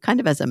do, kind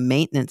of as a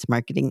maintenance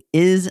marketing,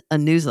 is a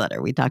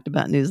newsletter. We talked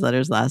about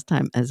newsletters last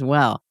time as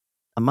well.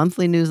 A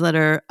monthly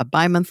newsletter, a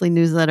bi monthly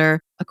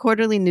newsletter, a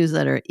quarterly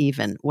newsletter,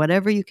 even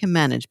whatever you can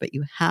manage, but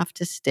you have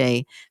to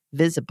stay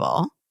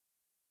visible.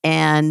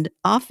 And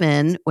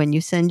often when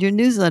you send your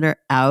newsletter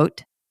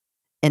out,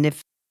 and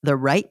if the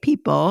right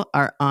people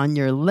are on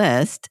your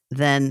list,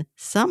 then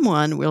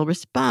someone will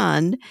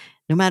respond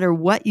no matter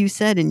what you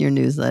said in your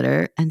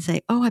newsletter and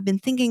say, oh, I've been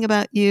thinking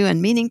about you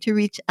and meaning to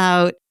reach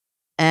out,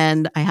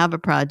 and I have a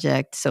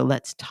project, so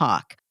let's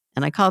talk.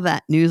 And I call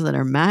that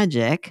newsletter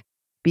magic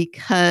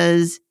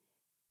because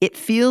it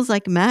feels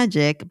like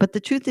magic, but the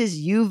truth is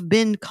you've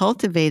been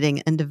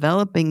cultivating and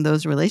developing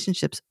those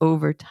relationships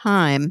over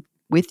time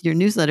with your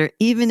newsletter.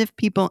 Even if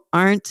people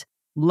aren't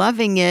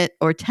loving it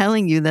or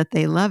telling you that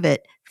they love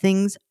it,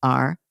 things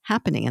are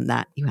happening, and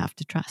that you have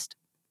to trust.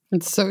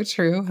 It's so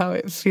true how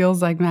it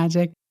feels like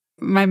magic.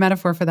 My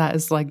metaphor for that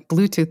is like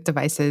Bluetooth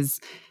devices.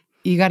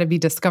 You got to be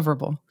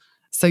discoverable.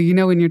 So,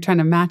 when you're trying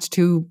to match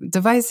two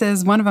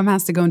devices, one of them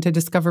has to go into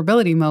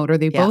discoverability mode, or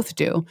they Yeah. both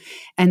do.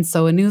 And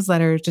so a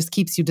newsletter just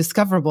keeps you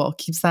discoverable,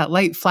 keeps that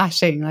light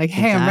flashing like,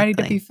 hey, I'm ready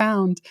to be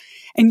found.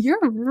 And you're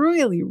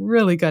really,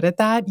 really good at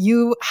that.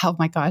 Oh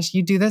my gosh,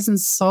 you do this in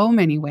so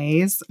many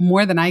ways,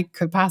 more than I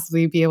could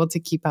possibly be able to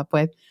keep up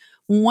with.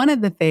 One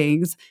of the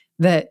things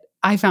that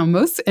I found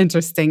most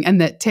interesting,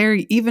 and that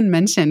Terry even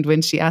mentioned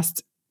when she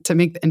asked to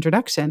make the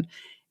introduction,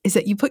 is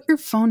that you put your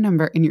phone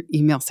number in your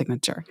email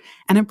signature.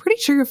 And I'm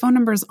pretty sure your phone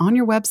number is on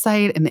your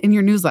website and in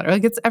your newsletter.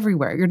 Like, it's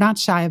everywhere. You're not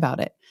shy about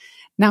it.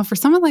 Now, for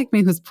someone like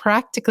me who's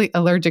practically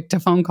allergic to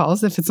phone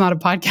calls, if it's not a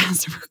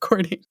podcast or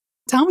recording,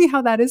 tell me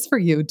how that is for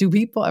you. Do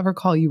people ever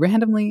call you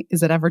randomly?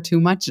 Is it ever too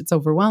much? It's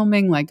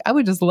overwhelming. Like, I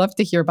would just love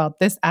to hear about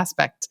this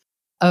aspect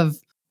of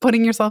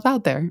putting yourself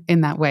out there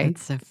in that way.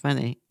 That's so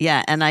funny.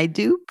 Yeah. And I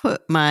do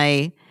put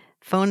my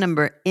phone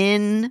number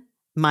in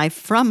my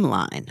from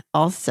line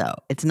also.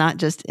 It's not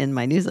just in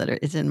my newsletter,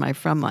 it's in my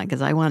from line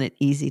because I want it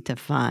easy to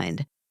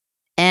find.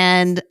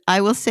 And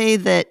I will say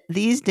that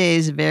these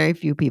days, very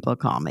few people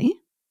call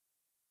me,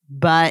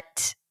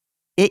 but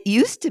it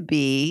used to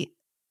be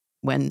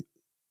when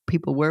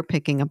people were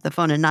picking up the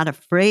phone and not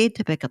afraid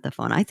to pick up the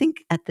phone. I think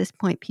at this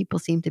point, people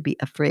seem to be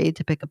afraid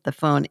to pick up the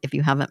phone if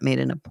you haven't made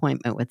an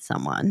appointment with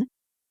someone.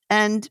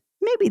 And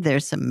maybe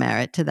there's some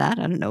merit to that.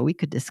 I don't know. We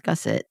could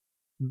discuss it.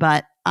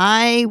 But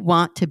I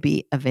want to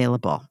be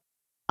available.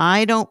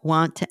 I don't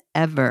want to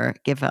ever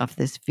give off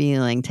this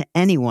feeling to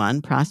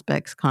anyone,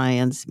 prospects,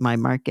 clients, my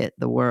market,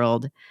 the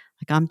world,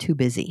 like I'm too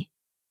busy.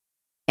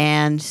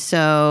 And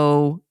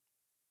so,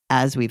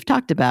 as we've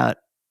talked about,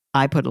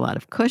 I put a lot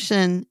of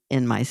cushion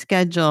in my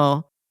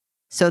schedule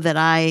so that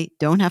I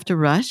don't have to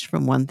rush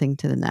from one thing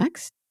to the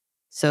next,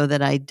 so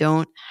that I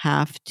don't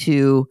have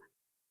to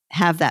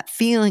have that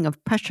feeling of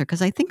pressure.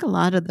 Because I think a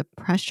lot of the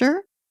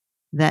pressure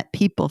that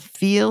people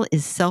feel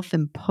is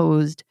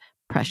self-imposed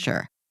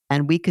pressure.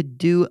 And we could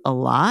do a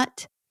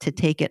lot to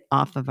take it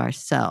off of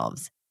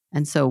ourselves.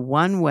 And so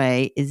one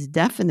way is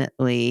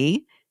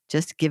definitely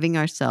just giving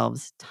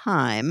ourselves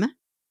time.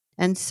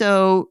 And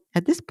so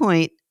at this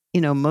point,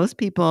 most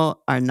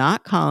people are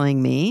not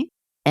calling me.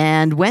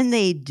 And when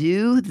they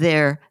do,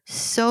 they're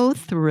so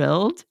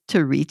thrilled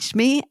to reach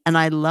me. And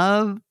I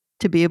love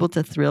to be able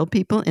to thrill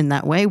people in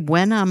that way.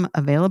 When I'm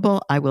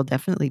available, I will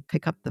definitely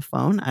pick up the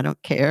phone. I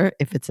don't care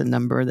if it's a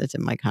number that's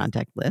in my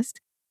contact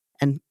list.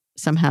 And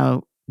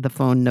somehow the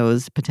phone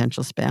knows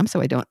potential spam,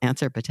 so I don't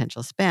answer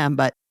potential spam.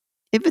 But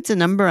if it's a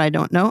number I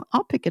don't know,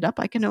 I'll pick it up.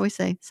 I can always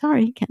say,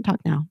 sorry, can't talk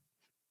now.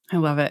 I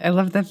love it. I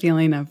love the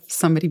feeling of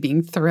somebody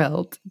being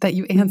thrilled that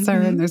you answer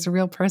and there's a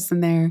real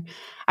person there.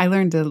 I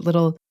learned a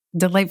little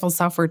delightful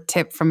software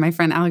tip from my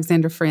friend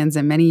Alexandra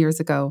Franzen many years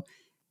ago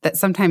that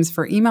sometimes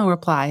for email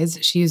replies,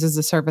 she uses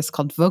a service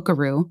called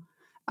Vocaroo.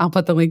 I'll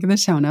put the link in the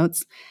show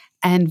notes.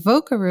 And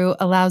Vocaroo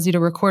allows you to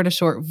record a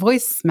short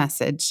voice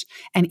message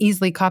and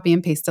easily copy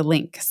and paste a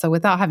link. So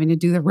without having to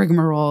do the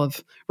rigmarole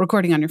of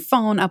recording on your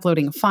phone,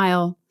 uploading a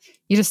file,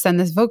 you just send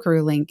this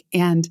Vocaroo link.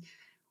 And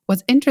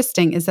what's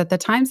interesting is that the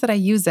times that I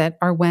use it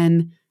are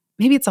when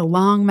maybe it's a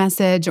long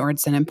message or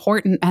it's an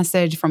important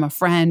message from a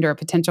friend or a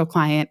potential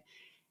client,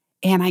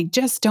 and I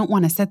just don't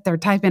want to sit there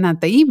typing out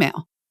the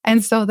email.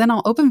 And so then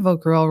I'll open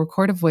Vocaroo, I'll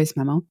record a voice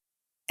memo,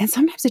 and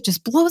sometimes it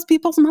just blows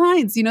people's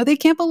minds. They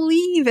can't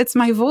believe it's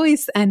my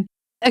voice. And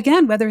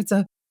again, whether it's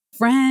a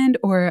friend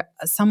or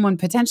someone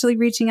potentially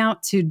reaching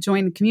out to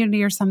join a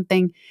community or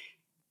something,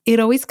 it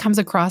always comes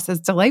across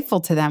as delightful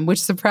to them,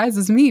 which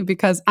surprises me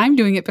because I'm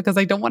doing it because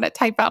I don't want to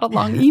type out a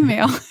long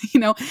email,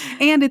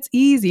 and it's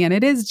easy and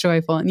it is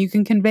joyful and you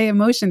can convey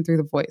emotion through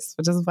the voice,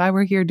 which is why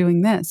we're here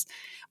doing this.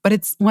 But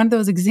it's one of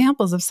those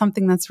examples of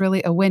something that's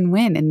really a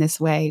win-win in this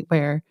way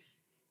where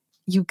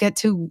you get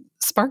to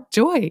spark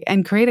joy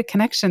and create a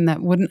connection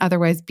that wouldn't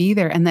otherwise be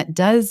there and that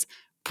does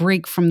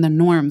break from the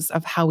norms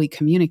of how we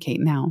communicate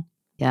now.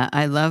 Yeah,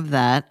 I love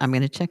that. I'm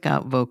going to check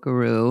out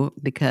Vocaroo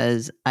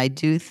because I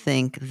do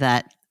think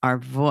that our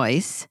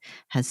voice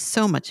has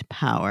so much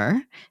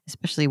power,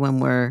 especially when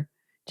we're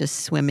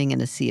just swimming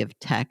in a sea of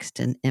text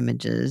and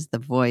images. The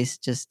voice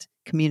just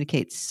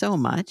communicates so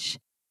much.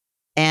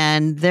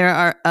 And there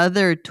are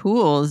other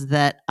tools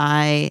that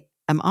I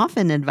am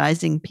often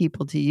advising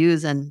people to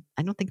use, and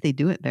I don't think they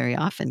do it very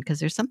often because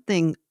there's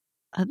something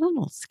a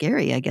little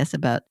scary, I guess,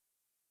 about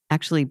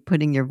actually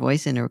putting your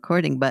voice in a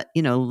recording. But,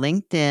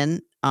 LinkedIn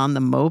on the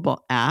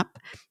mobile app,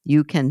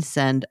 you can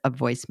send a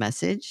voice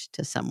message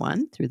to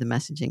someone through the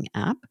messaging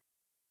app.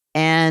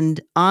 And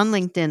on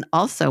LinkedIn,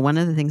 also, one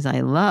of the things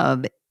I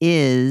love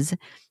is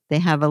they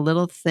have a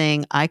little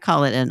thing. I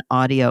call it an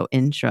audio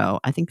intro.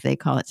 I think they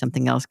call it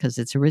something else because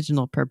its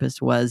original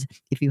purpose was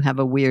if you have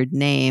a weird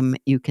name,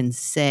 you can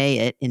say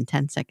it in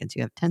 10 seconds.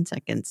 You have 10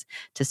 seconds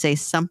to say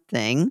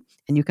something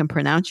and you can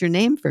pronounce your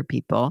name for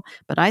people.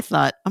 But I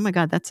thought, oh my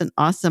God, that's an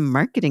awesome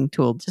marketing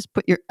tool. Just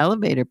put your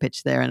elevator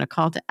pitch there and a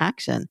call to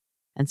action.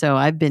 And so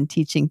I've been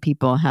teaching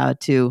people how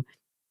to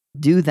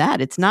do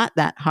that. It's not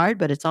that hard,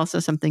 but it's also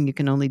something you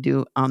can only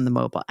do on the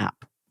mobile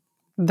app.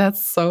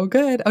 That's so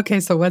good. Okay,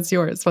 so what's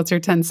yours? What's your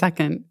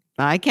 10-second?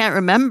 I can't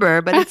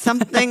remember, but it's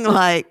something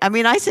like, I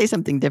mean, I say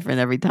something different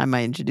every time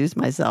I introduce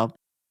myself,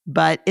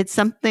 but it's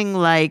something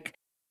like,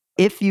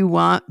 if you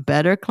want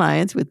better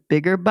clients with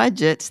bigger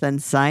budgets, then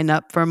sign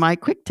up for my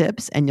quick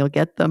tips and you'll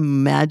get the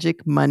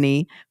magic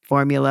money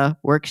formula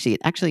worksheet.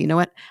 Actually, you know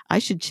what? I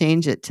should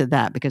change it to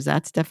that because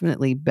that's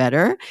definitely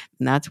better.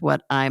 And that's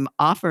what I'm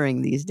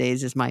offering these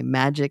days is my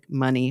magic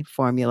money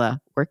formula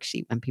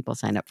worksheet when people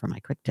sign up for my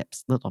quick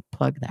tips. Little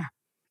plug there.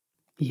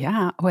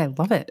 Yeah. Oh, I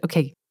love it.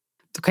 Okay.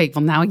 Okay.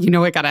 Well, now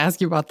I got to ask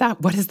you about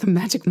that. What is the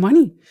magic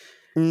money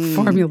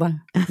formula?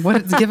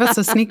 Give us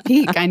a sneak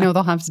peek. I know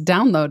they'll have to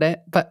download it,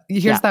 but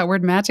here's that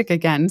word magic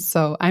again.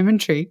 So I'm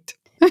intrigued.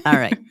 All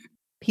right.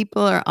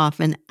 People are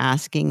often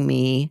asking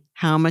me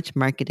how much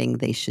marketing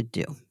they should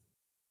do.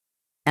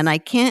 And I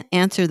can't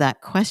answer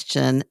that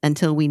question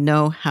until we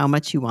know how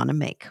much you want to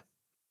make.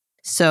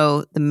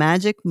 So the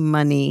magic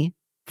money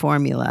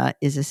formula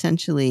is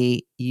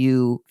essentially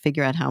you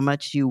figure out how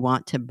much you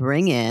want to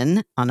bring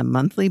in on a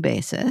monthly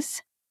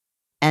basis.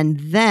 And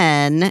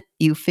then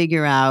you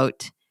figure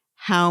out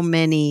how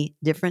many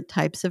different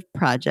types of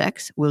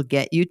projects will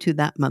get you to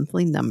that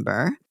monthly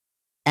number.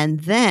 And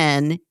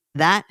then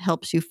that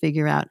helps you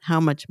figure out how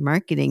much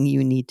marketing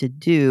you need to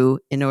do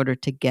in order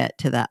to get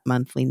to that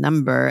monthly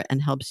number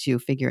and helps you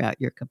figure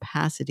out your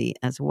capacity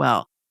as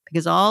well.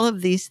 Because all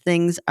of these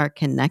things are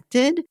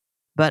connected,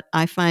 but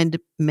I find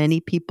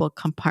many people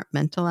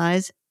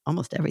compartmentalize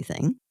almost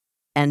everything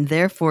and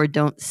therefore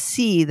don't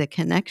see the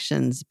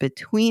connections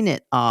between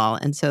it all.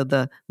 And so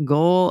the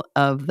goal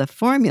of the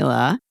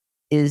formula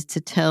is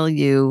to tell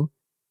you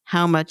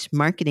how much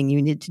marketing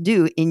you need to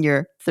do in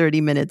your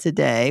 30 minutes a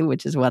day,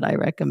 which is what I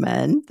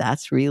recommend.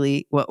 That's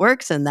really what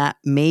works. And that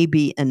may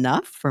be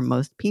enough for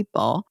most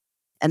people.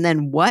 And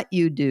then what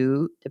you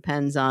do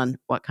depends on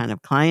what kind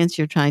of clients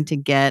you're trying to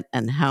get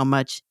and how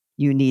much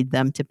you need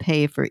them to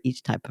pay for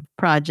each type of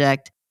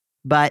project.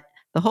 But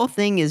the whole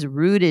thing is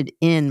rooted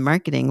in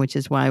marketing, which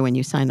is why when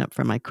you sign up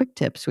for my quick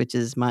tips, which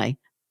is my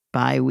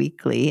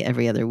bi-weekly,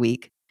 every other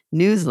week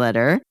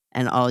newsletter,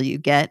 and all you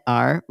get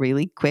are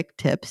really quick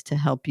tips to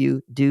help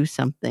you do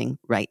something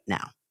right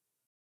now.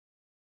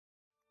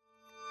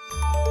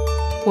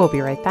 We'll be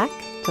right back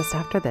just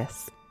after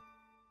this.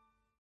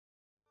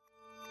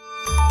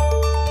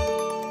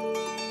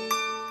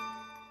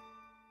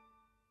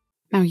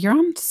 Now, you're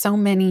on so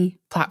many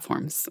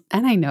platforms,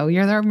 and I know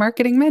you're their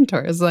marketing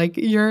mentors. Like,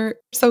 you're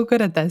so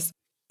good at this.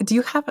 Do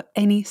you have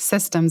any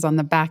systems on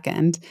the back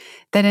end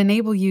that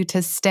enable you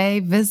to stay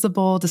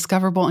visible,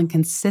 discoverable, and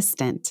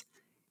consistent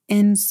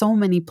in so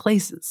many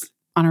places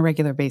on a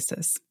regular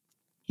basis?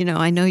 You know,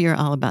 I know you're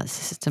all about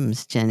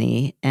systems,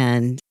 Jenny,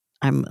 and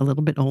I'm a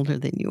little bit older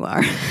than you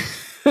are.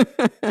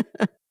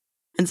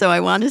 And so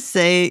I want to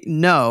say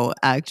no,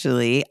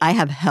 actually. I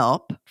have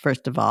help,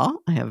 first of all.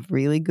 I have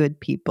really good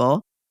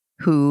people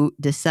who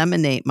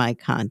disseminate my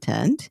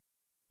content.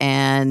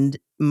 And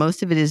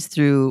most of it is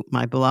through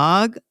my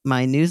blog,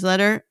 my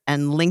newsletter,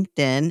 and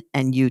LinkedIn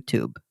and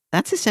YouTube.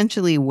 That's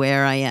essentially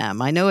where I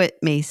am. I know it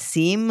may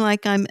seem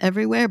like I'm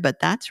everywhere, but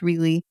that's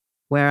really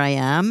where I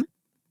am.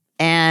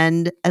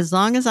 And as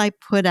long as I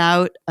put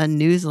out a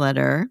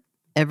newsletter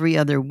every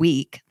other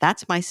week,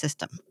 that's my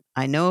system.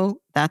 I know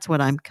that's what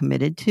I'm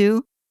committed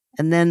to.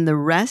 And then the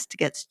rest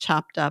gets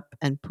chopped up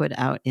and put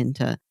out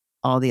into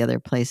all the other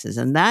places.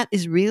 And that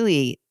is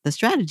really the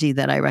strategy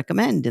that I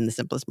recommend in the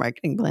Simplest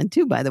Marketing Plan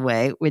too, by the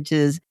way, which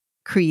is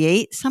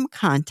create some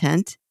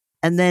content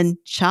and then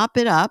chop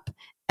it up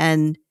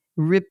and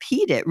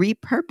repeat it,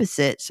 repurpose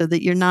it so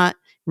that you're not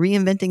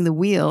reinventing the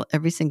wheel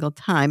every single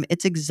time.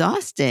 It's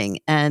exhausting.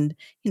 And,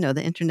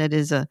 the internet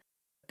is a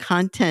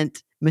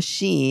content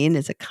machine,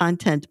 it's a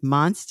content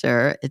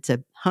monster, it's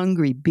a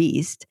hungry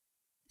beast.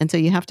 And so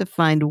you have to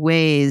find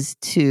ways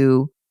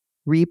to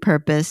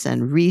repurpose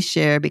and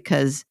reshare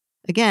because,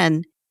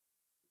 again,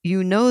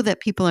 you know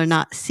that people are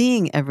not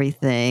seeing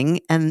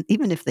everything. And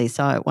even if they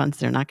saw it once,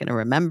 they're not going to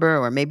remember,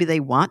 or maybe they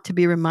want to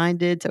be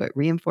reminded. So it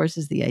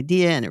reinforces the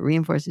idea and it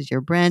reinforces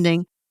your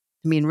branding.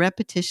 I mean,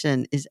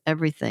 repetition is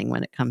everything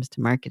when it comes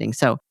to marketing.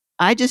 So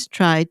I just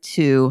try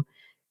to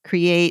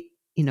create,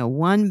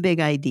 one big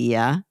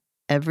idea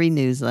every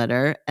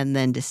newsletter and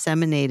then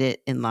disseminate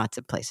it in lots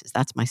of places.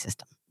 That's my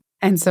system.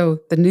 And so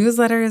the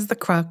newsletter is the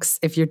crux.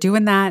 If you're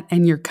doing that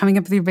and you're coming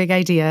up with your big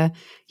idea,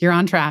 you're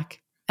on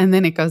track. And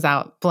then it goes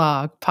out,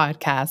 blog,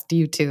 podcast,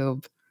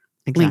 YouTube,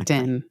 Exactly.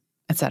 LinkedIn,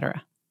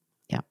 etc.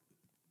 Yeah.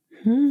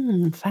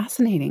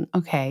 Fascinating.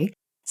 Okay.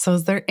 So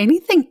is there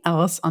anything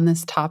else on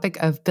this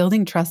topic of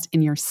building trust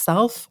in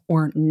yourself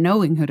or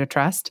knowing who to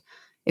trust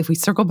if we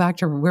circle back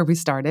to where we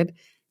started,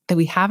 that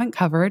we haven't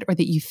covered or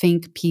that you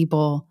think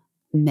people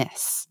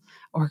miss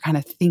or kind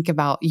of think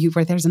about you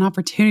where there's an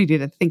opportunity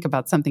to think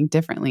about something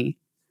differently?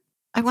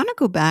 I want to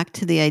go back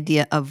to the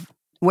idea of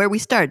where we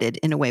started,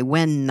 in a way,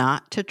 when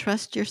not to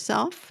trust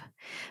yourself.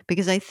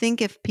 Because I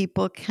think if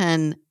people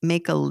can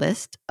make a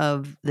list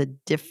of the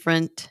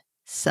different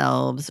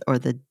selves or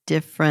the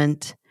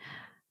different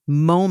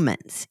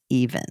moments,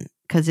 even,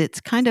 because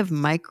it's kind of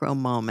micro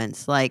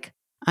moments. Like,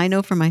 I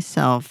know for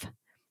myself,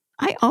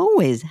 I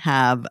always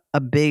have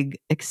a big,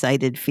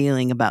 excited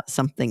feeling about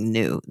something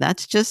new.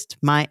 That's just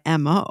my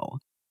MO.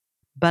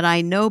 But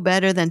I know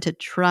better than to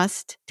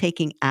trust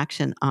taking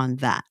action on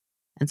that.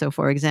 And so,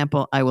 for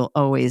example, I will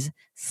always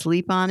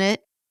sleep on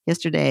it.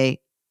 Yesterday,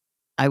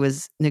 I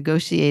was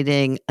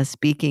negotiating a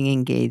speaking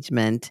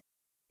engagement,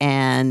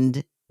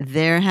 and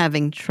they're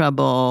having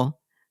trouble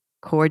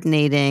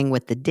coordinating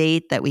with the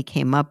date that we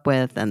came up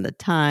with and the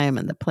time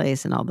and the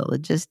place and all the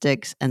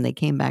logistics. And they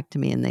came back to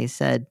me and they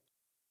said,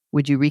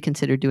 "Would you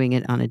reconsider doing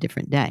it on a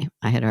different day?"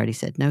 I had already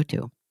said no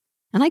to.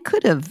 And I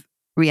could have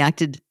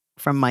reacted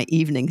from my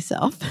evening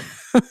self.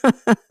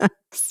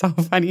 So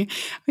funny.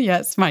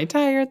 Yes, my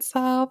tired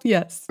self.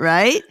 Yes.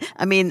 Right?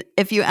 I mean,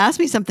 if you ask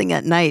me something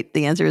at night,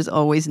 the answer is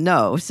always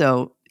no.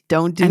 So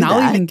don't And do I'll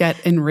that. even get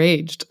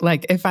enraged.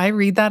 Like if I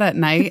read that at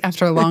night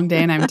after a long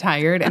day and I'm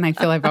tired and I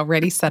feel I've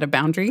already set a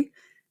boundary,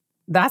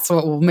 that's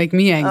what will make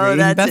me Oh, angry.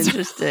 that's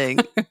interesting.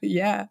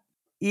 Yeah.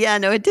 Yeah,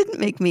 no, it didn't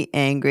make me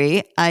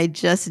angry. I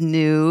just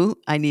knew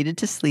I needed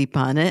to sleep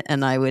on it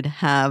and I would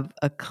have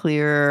a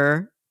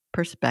clearer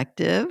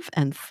perspective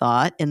and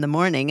thought in the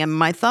morning. And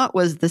my thought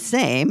was the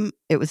same.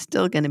 It was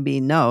still going to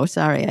be no,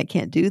 sorry, I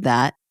can't do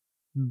that.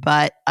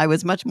 But I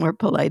was much more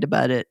polite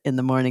about it in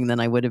the morning than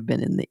I would have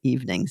been in the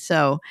evening.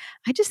 So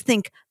I just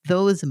think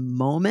those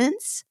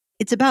moments,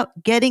 it's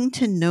about getting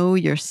to know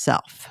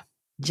yourself.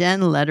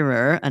 Jen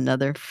Lederer,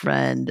 another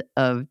friend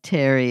of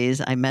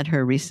Terry's, I met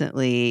her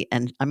recently,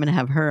 and I'm going to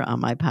have her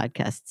on my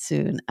podcast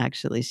soon,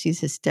 actually.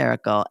 She's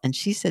hysterical. And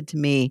she said to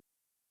me,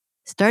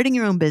 starting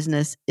your own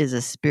business is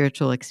a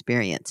spiritual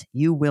experience.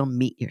 You will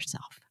meet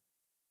yourself.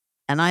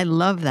 And I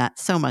love that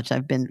so much.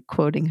 I've been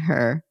quoting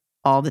her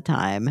all the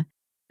time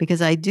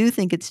because I do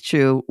think it's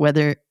true,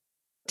 whether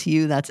to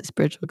you that's a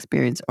spiritual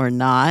experience or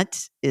not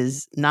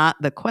is not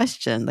the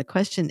question. The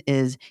question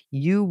is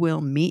you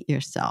will meet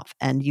yourself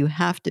and you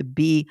have to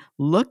be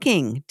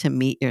looking to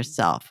meet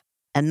yourself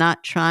and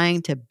not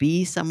trying to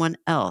be someone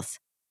else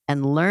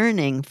and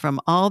learning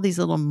from all these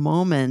little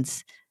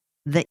moments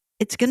that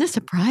it's going to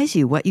surprise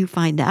you what you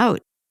find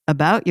out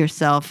about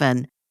yourself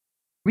and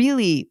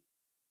really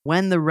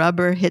when the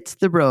rubber hits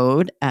the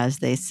road, as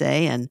they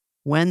say, and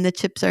when the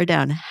chips are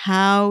down,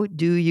 how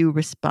do you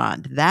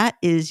respond? That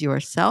is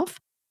yourself.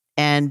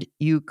 And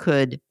you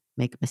could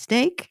make a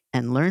mistake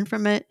and learn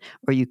from it,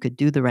 or you could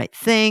do the right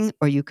thing,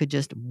 or you could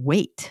just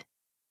wait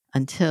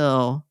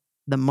until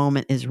the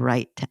moment is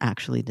right to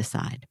actually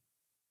decide.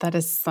 That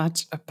is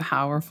such a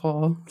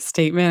powerful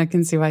statement. I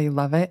can see why you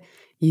love it.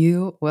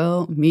 You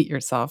will meet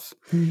yourself.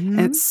 And Mm-hmm.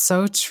 it's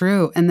so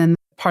true. And then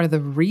part of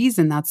the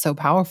reason that's so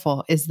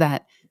powerful is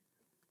that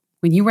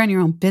when you run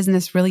your own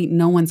business, really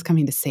no one's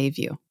coming to save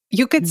you.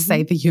 You could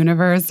say the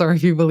universe, or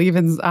if you believe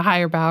in a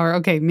higher power,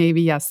 okay,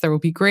 maybe yes, there will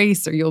be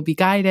grace, or you'll be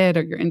guided,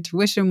 or your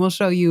intuition will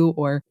show you,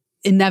 or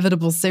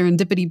inevitable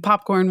serendipity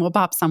popcorn will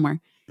pop somewhere.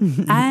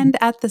 Mm-hmm. And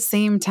at the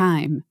same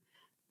time,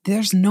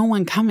 there's no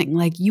one coming.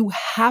 Like you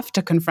have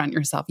to confront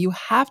yourself. You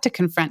have to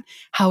confront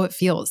how it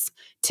feels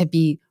to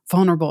be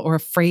vulnerable or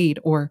afraid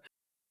or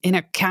in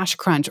a cash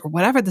crunch or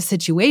whatever the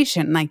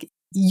situation. Like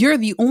you're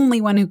the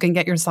only one who can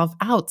get yourself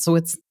out. So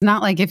it's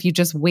not like if you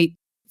just wait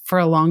for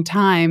a long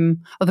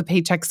time, oh, the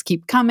paychecks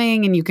keep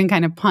coming and you can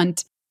kind of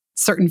punt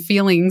certain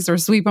feelings or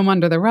sweep them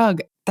under the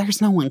rug.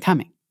 There's no one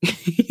coming,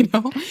 you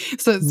know?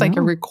 So it's like it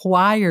No.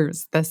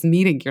 requires this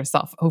meeting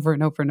yourself over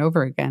and over and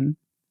over again.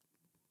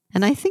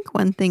 And I think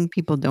one thing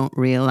people don't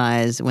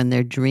realize when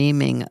they're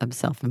dreaming of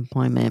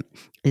self-employment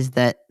is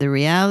that the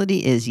reality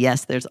is,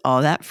 yes, there's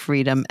all that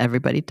freedom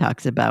everybody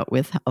talks about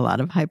with a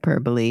lot of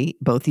hyperbole.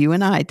 Both you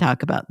and I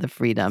talk about the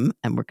freedom,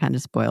 and we're kind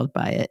of spoiled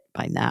by it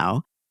by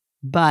now.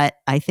 But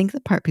I think the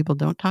part people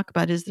don't talk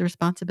about is the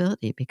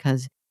responsibility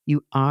because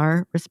you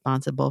are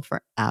responsible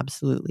for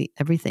absolutely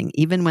everything,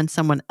 even when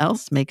someone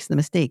else makes the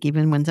mistake,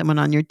 even when someone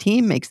on your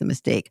team makes the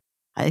mistake.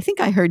 I think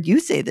I heard you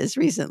say this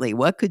recently.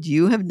 What could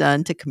you have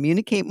done to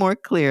communicate more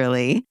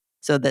clearly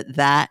so that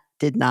that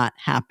did not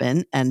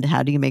happen? And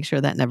how do you make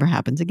sure that never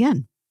happens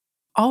again?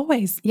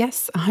 Always.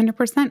 Yes,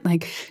 100%.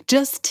 Like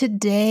just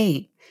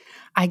today,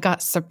 I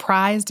got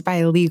surprised by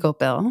a legal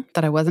bill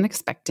that I wasn't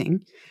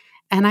expecting.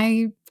 And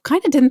I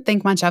kind of didn't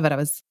think much of it. I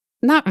was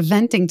not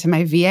venting to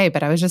my VA,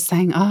 but I was just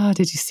saying, oh,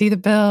 did you see the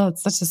bill?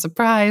 It's such a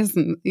surprise.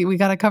 And we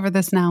got to cover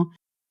this now.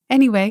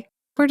 Anyway,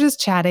 we're just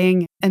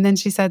chatting. And then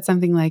she said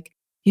something like,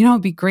 you know,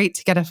 it'd be great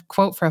to get a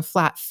quote for a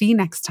flat fee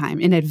next time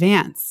in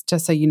advance,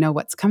 just so you know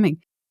what's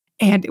coming.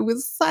 And it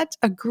was such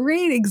a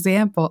great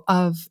example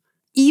of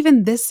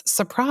even this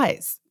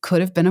surprise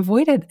could have been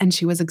avoided. And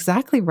she was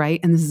exactly right.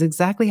 And this is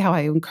exactly how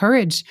I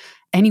encourage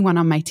anyone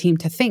on my team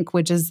to think,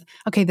 which is,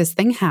 okay, this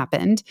thing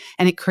happened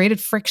and it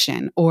created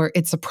friction or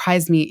it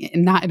surprised me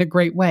not in a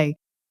great way.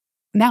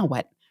 Now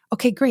what?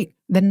 Okay, great.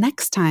 The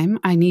next time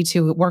I need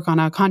to work on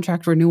a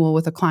contract renewal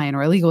with a client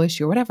or a legal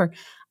issue or whatever,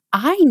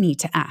 I need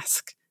to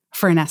ask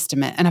for an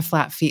estimate and a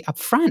flat fee up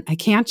front. I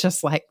can't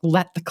just like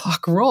let the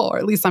clock roll, or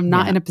at least I'm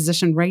not Yeah. in a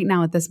position right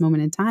now at this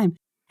moment in time.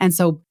 And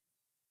so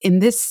in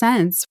this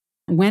sense,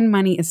 when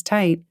money is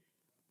tight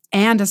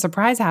and a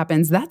surprise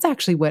happens, that's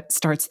actually what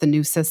starts the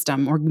new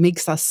system or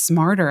makes us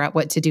smarter at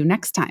what to do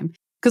next time.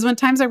 Because when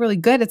times are really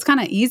good, it's kind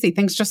of easy.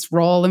 Things just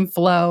roll and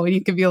flow, and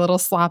you can be a little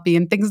sloppy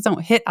and things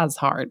don't hit as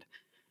hard.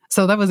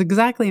 So that was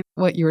exactly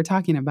what you were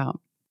talking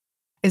about.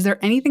 Is there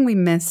anything we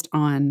missed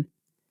on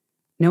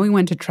knowing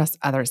when to trust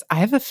others? I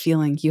have a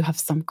feeling you have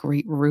some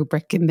great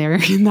rubric in there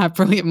in that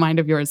brilliant mind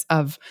of yours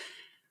of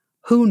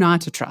who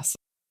not to trust.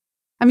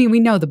 I mean, we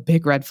know the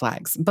big red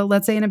flags, but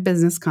let's say in a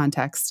business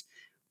context,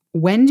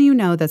 when do you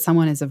know that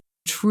someone is a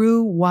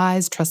true,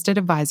 wise, trusted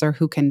advisor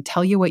who can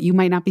tell you what you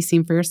might not be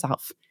seeing for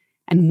yourself?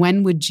 And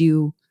when would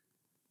you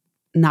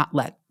not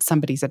let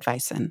somebody's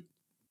advice in?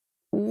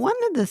 One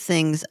of the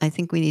things I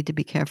think we need to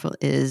be careful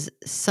is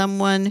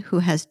someone who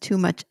has too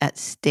much at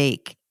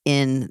stake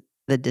in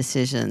the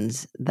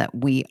decisions that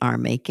we are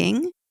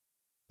making.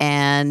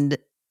 And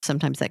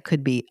sometimes that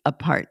could be a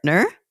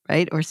partner,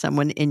 right? Or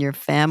someone in your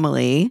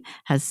family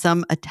has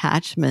some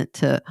attachment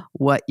to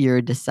what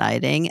you're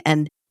deciding.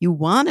 And you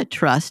want to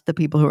trust the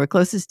people who are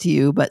closest to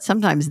you, but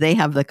sometimes they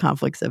have the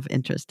conflicts of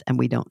interest and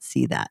we don't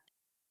see that.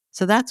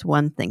 So that's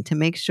one thing, to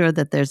make sure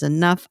that there's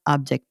enough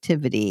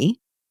objectivity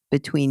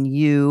between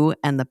you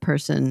and the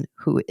person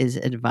who is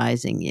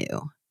advising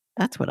you.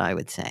 That's what I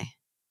would say.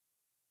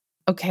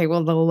 Okay,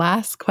 well, the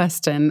last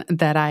question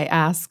that I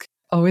ask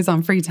always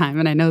on free time,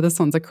 and I know this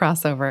one's a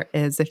crossover,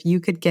 is if you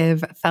could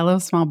give fellow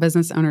small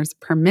business owners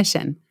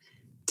permission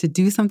to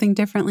do something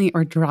differently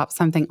or drop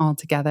something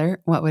altogether,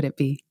 what would it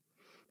be?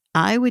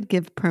 I would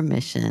give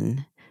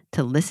permission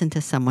to listen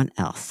to someone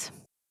else.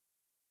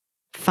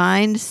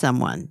 Find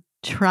someone,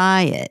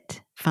 try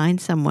it.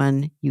 Find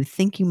someone you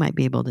think you might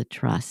be able to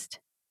trust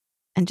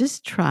and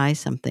just try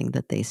something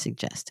that they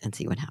suggest and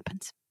see what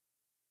happens.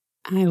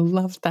 I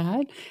love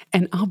that.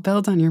 And I'll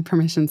build on your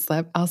permission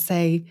slip. I'll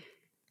say,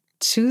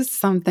 choose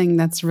something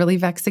that's really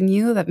vexing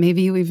you that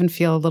maybe you even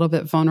feel a little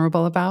bit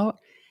vulnerable about.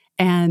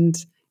 And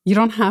you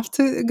don't have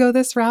to go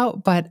this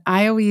route, but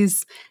I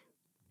always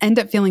end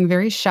up feeling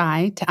very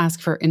shy to ask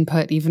for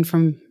input, even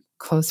from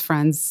close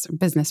friends,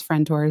 business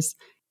friendors.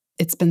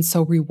 It's been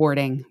so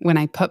rewarding when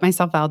I put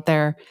myself out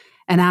there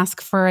and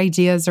ask for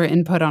ideas or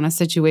input on a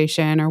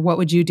situation, or what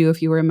would you do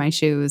if you were in my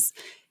shoes,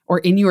 or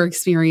in your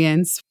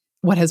experience,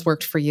 what has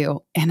worked for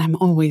you? And I'm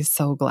always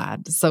so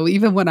glad. So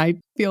even when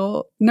I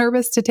feel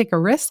nervous to take a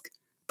risk,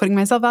 putting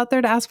myself out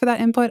there to ask for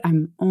that input,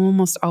 I'm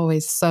almost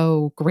always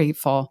so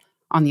grateful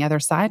on the other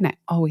side. And I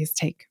always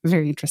take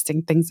very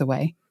interesting things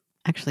away.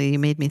 Actually, you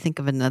made me think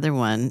of another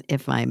one,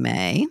 if I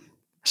may.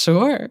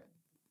 Sure.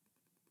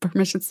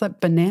 Permission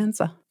slip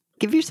bonanza.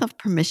 Give yourself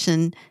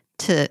permission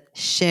to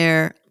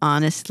share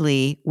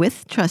honestly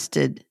with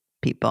trusted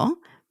people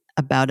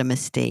about a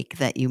mistake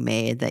that you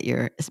made that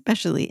you're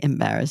especially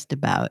embarrassed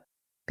about.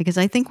 Because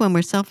I think when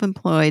we're self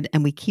employed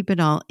and we keep it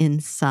all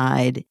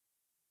inside,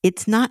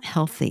 it's not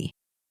healthy.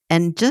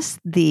 And just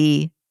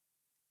the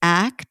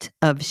act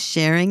of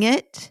sharing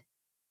it,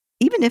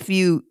 even if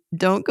you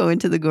don't go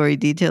into the gory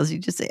details, you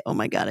just say, oh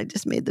my God, I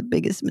just made the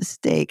biggest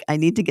mistake. I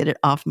need to get it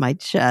off my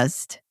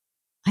chest.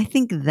 I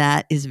think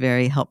that is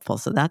very helpful.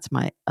 So that's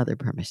my other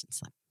permission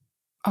slip.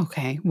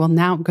 Okay, well,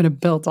 now I'm going to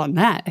build on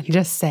that and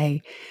just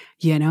say,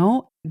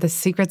 the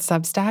secret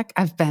Substack,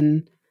 I've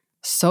been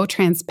so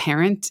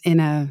transparent in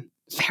a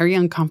very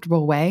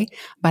uncomfortable way.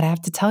 But I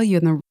have to tell you,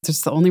 and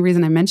just the only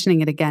reason I'm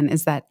mentioning it again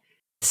is that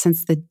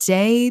since the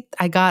day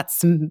I got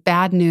some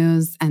bad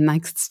news and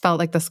like felt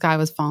like the sky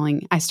was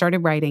falling, I started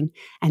writing.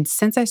 And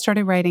since I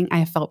started writing, I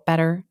have felt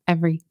better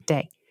every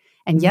day.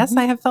 And yes,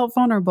 I have felt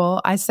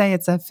vulnerable. I say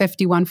it's a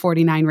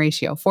 51-49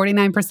 ratio.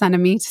 49% of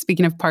me,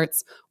 speaking of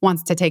parts,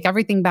 wants to take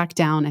everything back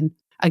down and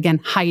again,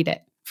 hide it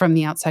from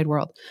the outside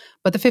world.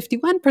 But the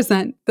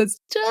 51%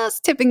 that's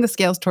just tipping the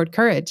scales toward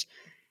courage,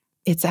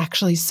 it's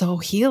actually so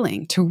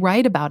healing to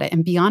write about it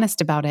and be honest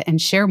about it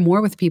and share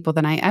more with people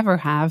than I ever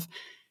have.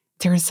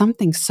 There is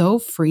something so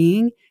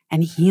freeing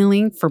and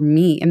healing for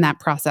me in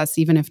that process,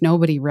 even if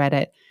nobody read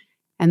it.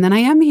 And then I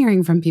am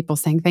hearing from people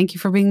saying, thank you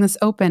for being this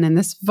open and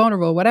this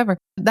vulnerable, whatever.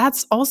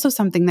 That's also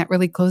something that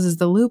really closes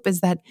the loop,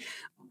 is that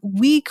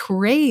we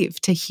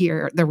crave to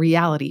hear the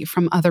reality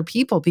from other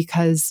people,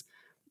 because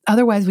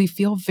otherwise we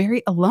feel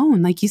very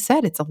alone. Like you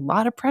said, it's a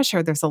lot of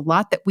pressure. There's a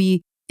lot that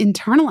we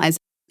internalize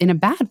in a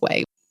bad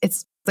way.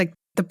 It's like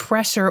the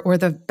pressure or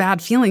the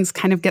bad feelings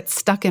kind of get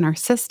stuck in our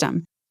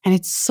system. And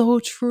it's so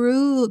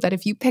true that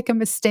if you pick a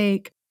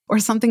mistake or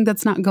something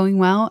that's not going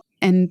well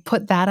and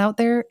put that out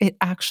there, it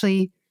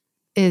actually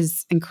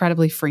is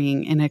incredibly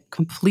freeing in a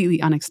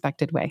completely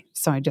unexpected way.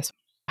 So I just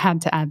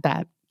had to add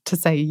that. to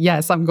say,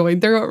 yes, I'm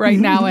going through it right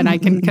now and I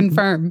can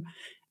confirm.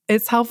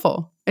 It's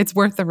helpful. It's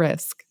worth the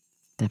risk.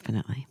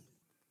 Definitely.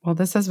 Well,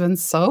 this has been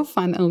so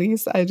fun,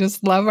 Ilise. I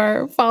just love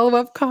our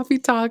follow-up coffee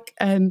talk,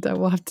 and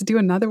we'll have to do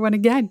another one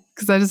again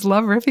because I just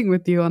love riffing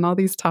with you on all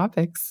these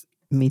topics.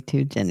 Me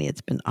too, Jenny. It's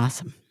been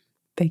awesome.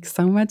 Thanks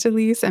so much,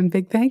 Ilise, and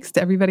big thanks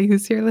to everybody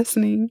who's here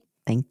listening.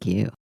 Thank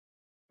you.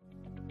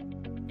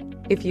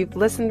 If you've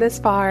listened this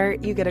far,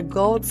 you get a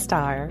gold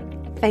star.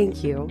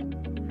 Thank you.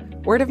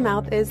 Word of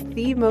mouth is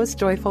the most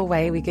joyful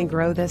way we can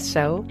grow this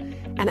show,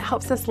 and it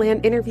helps us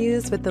land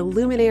interviews with the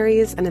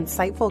luminaries and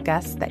insightful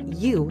guests that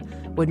you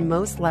would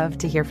most love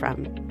to hear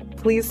from.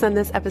 Please send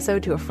this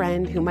episode to a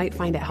friend who might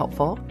find it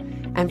helpful.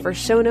 And for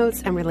show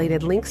notes and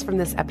related links from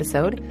this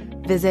episode,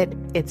 visit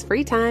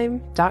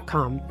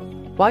itsfreetime.com.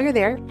 While you're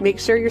there, make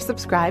sure you're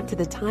subscribed to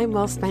the Time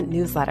Well Spent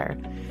newsletter.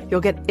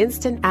 You'll get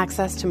instant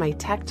access to my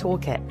tech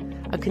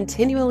toolkit, a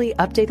continually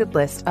updated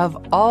list of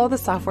all the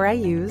software I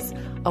use,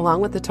 along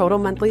with the total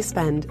monthly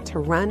spend to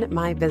run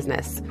my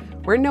business,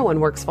 where no one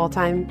works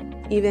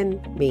full-time,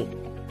 even me.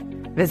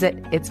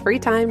 Visit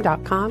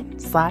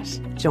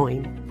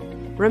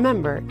itsfreetime.com/join.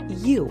 Remember,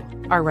 you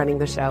are running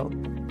the show.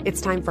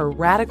 It's time for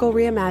radical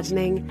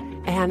reimagining,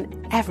 and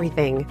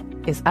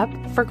everything is up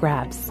for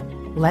grabs.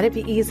 Let it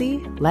be easy,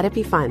 let it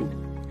be fun,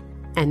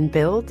 and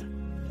build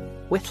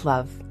with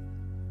love.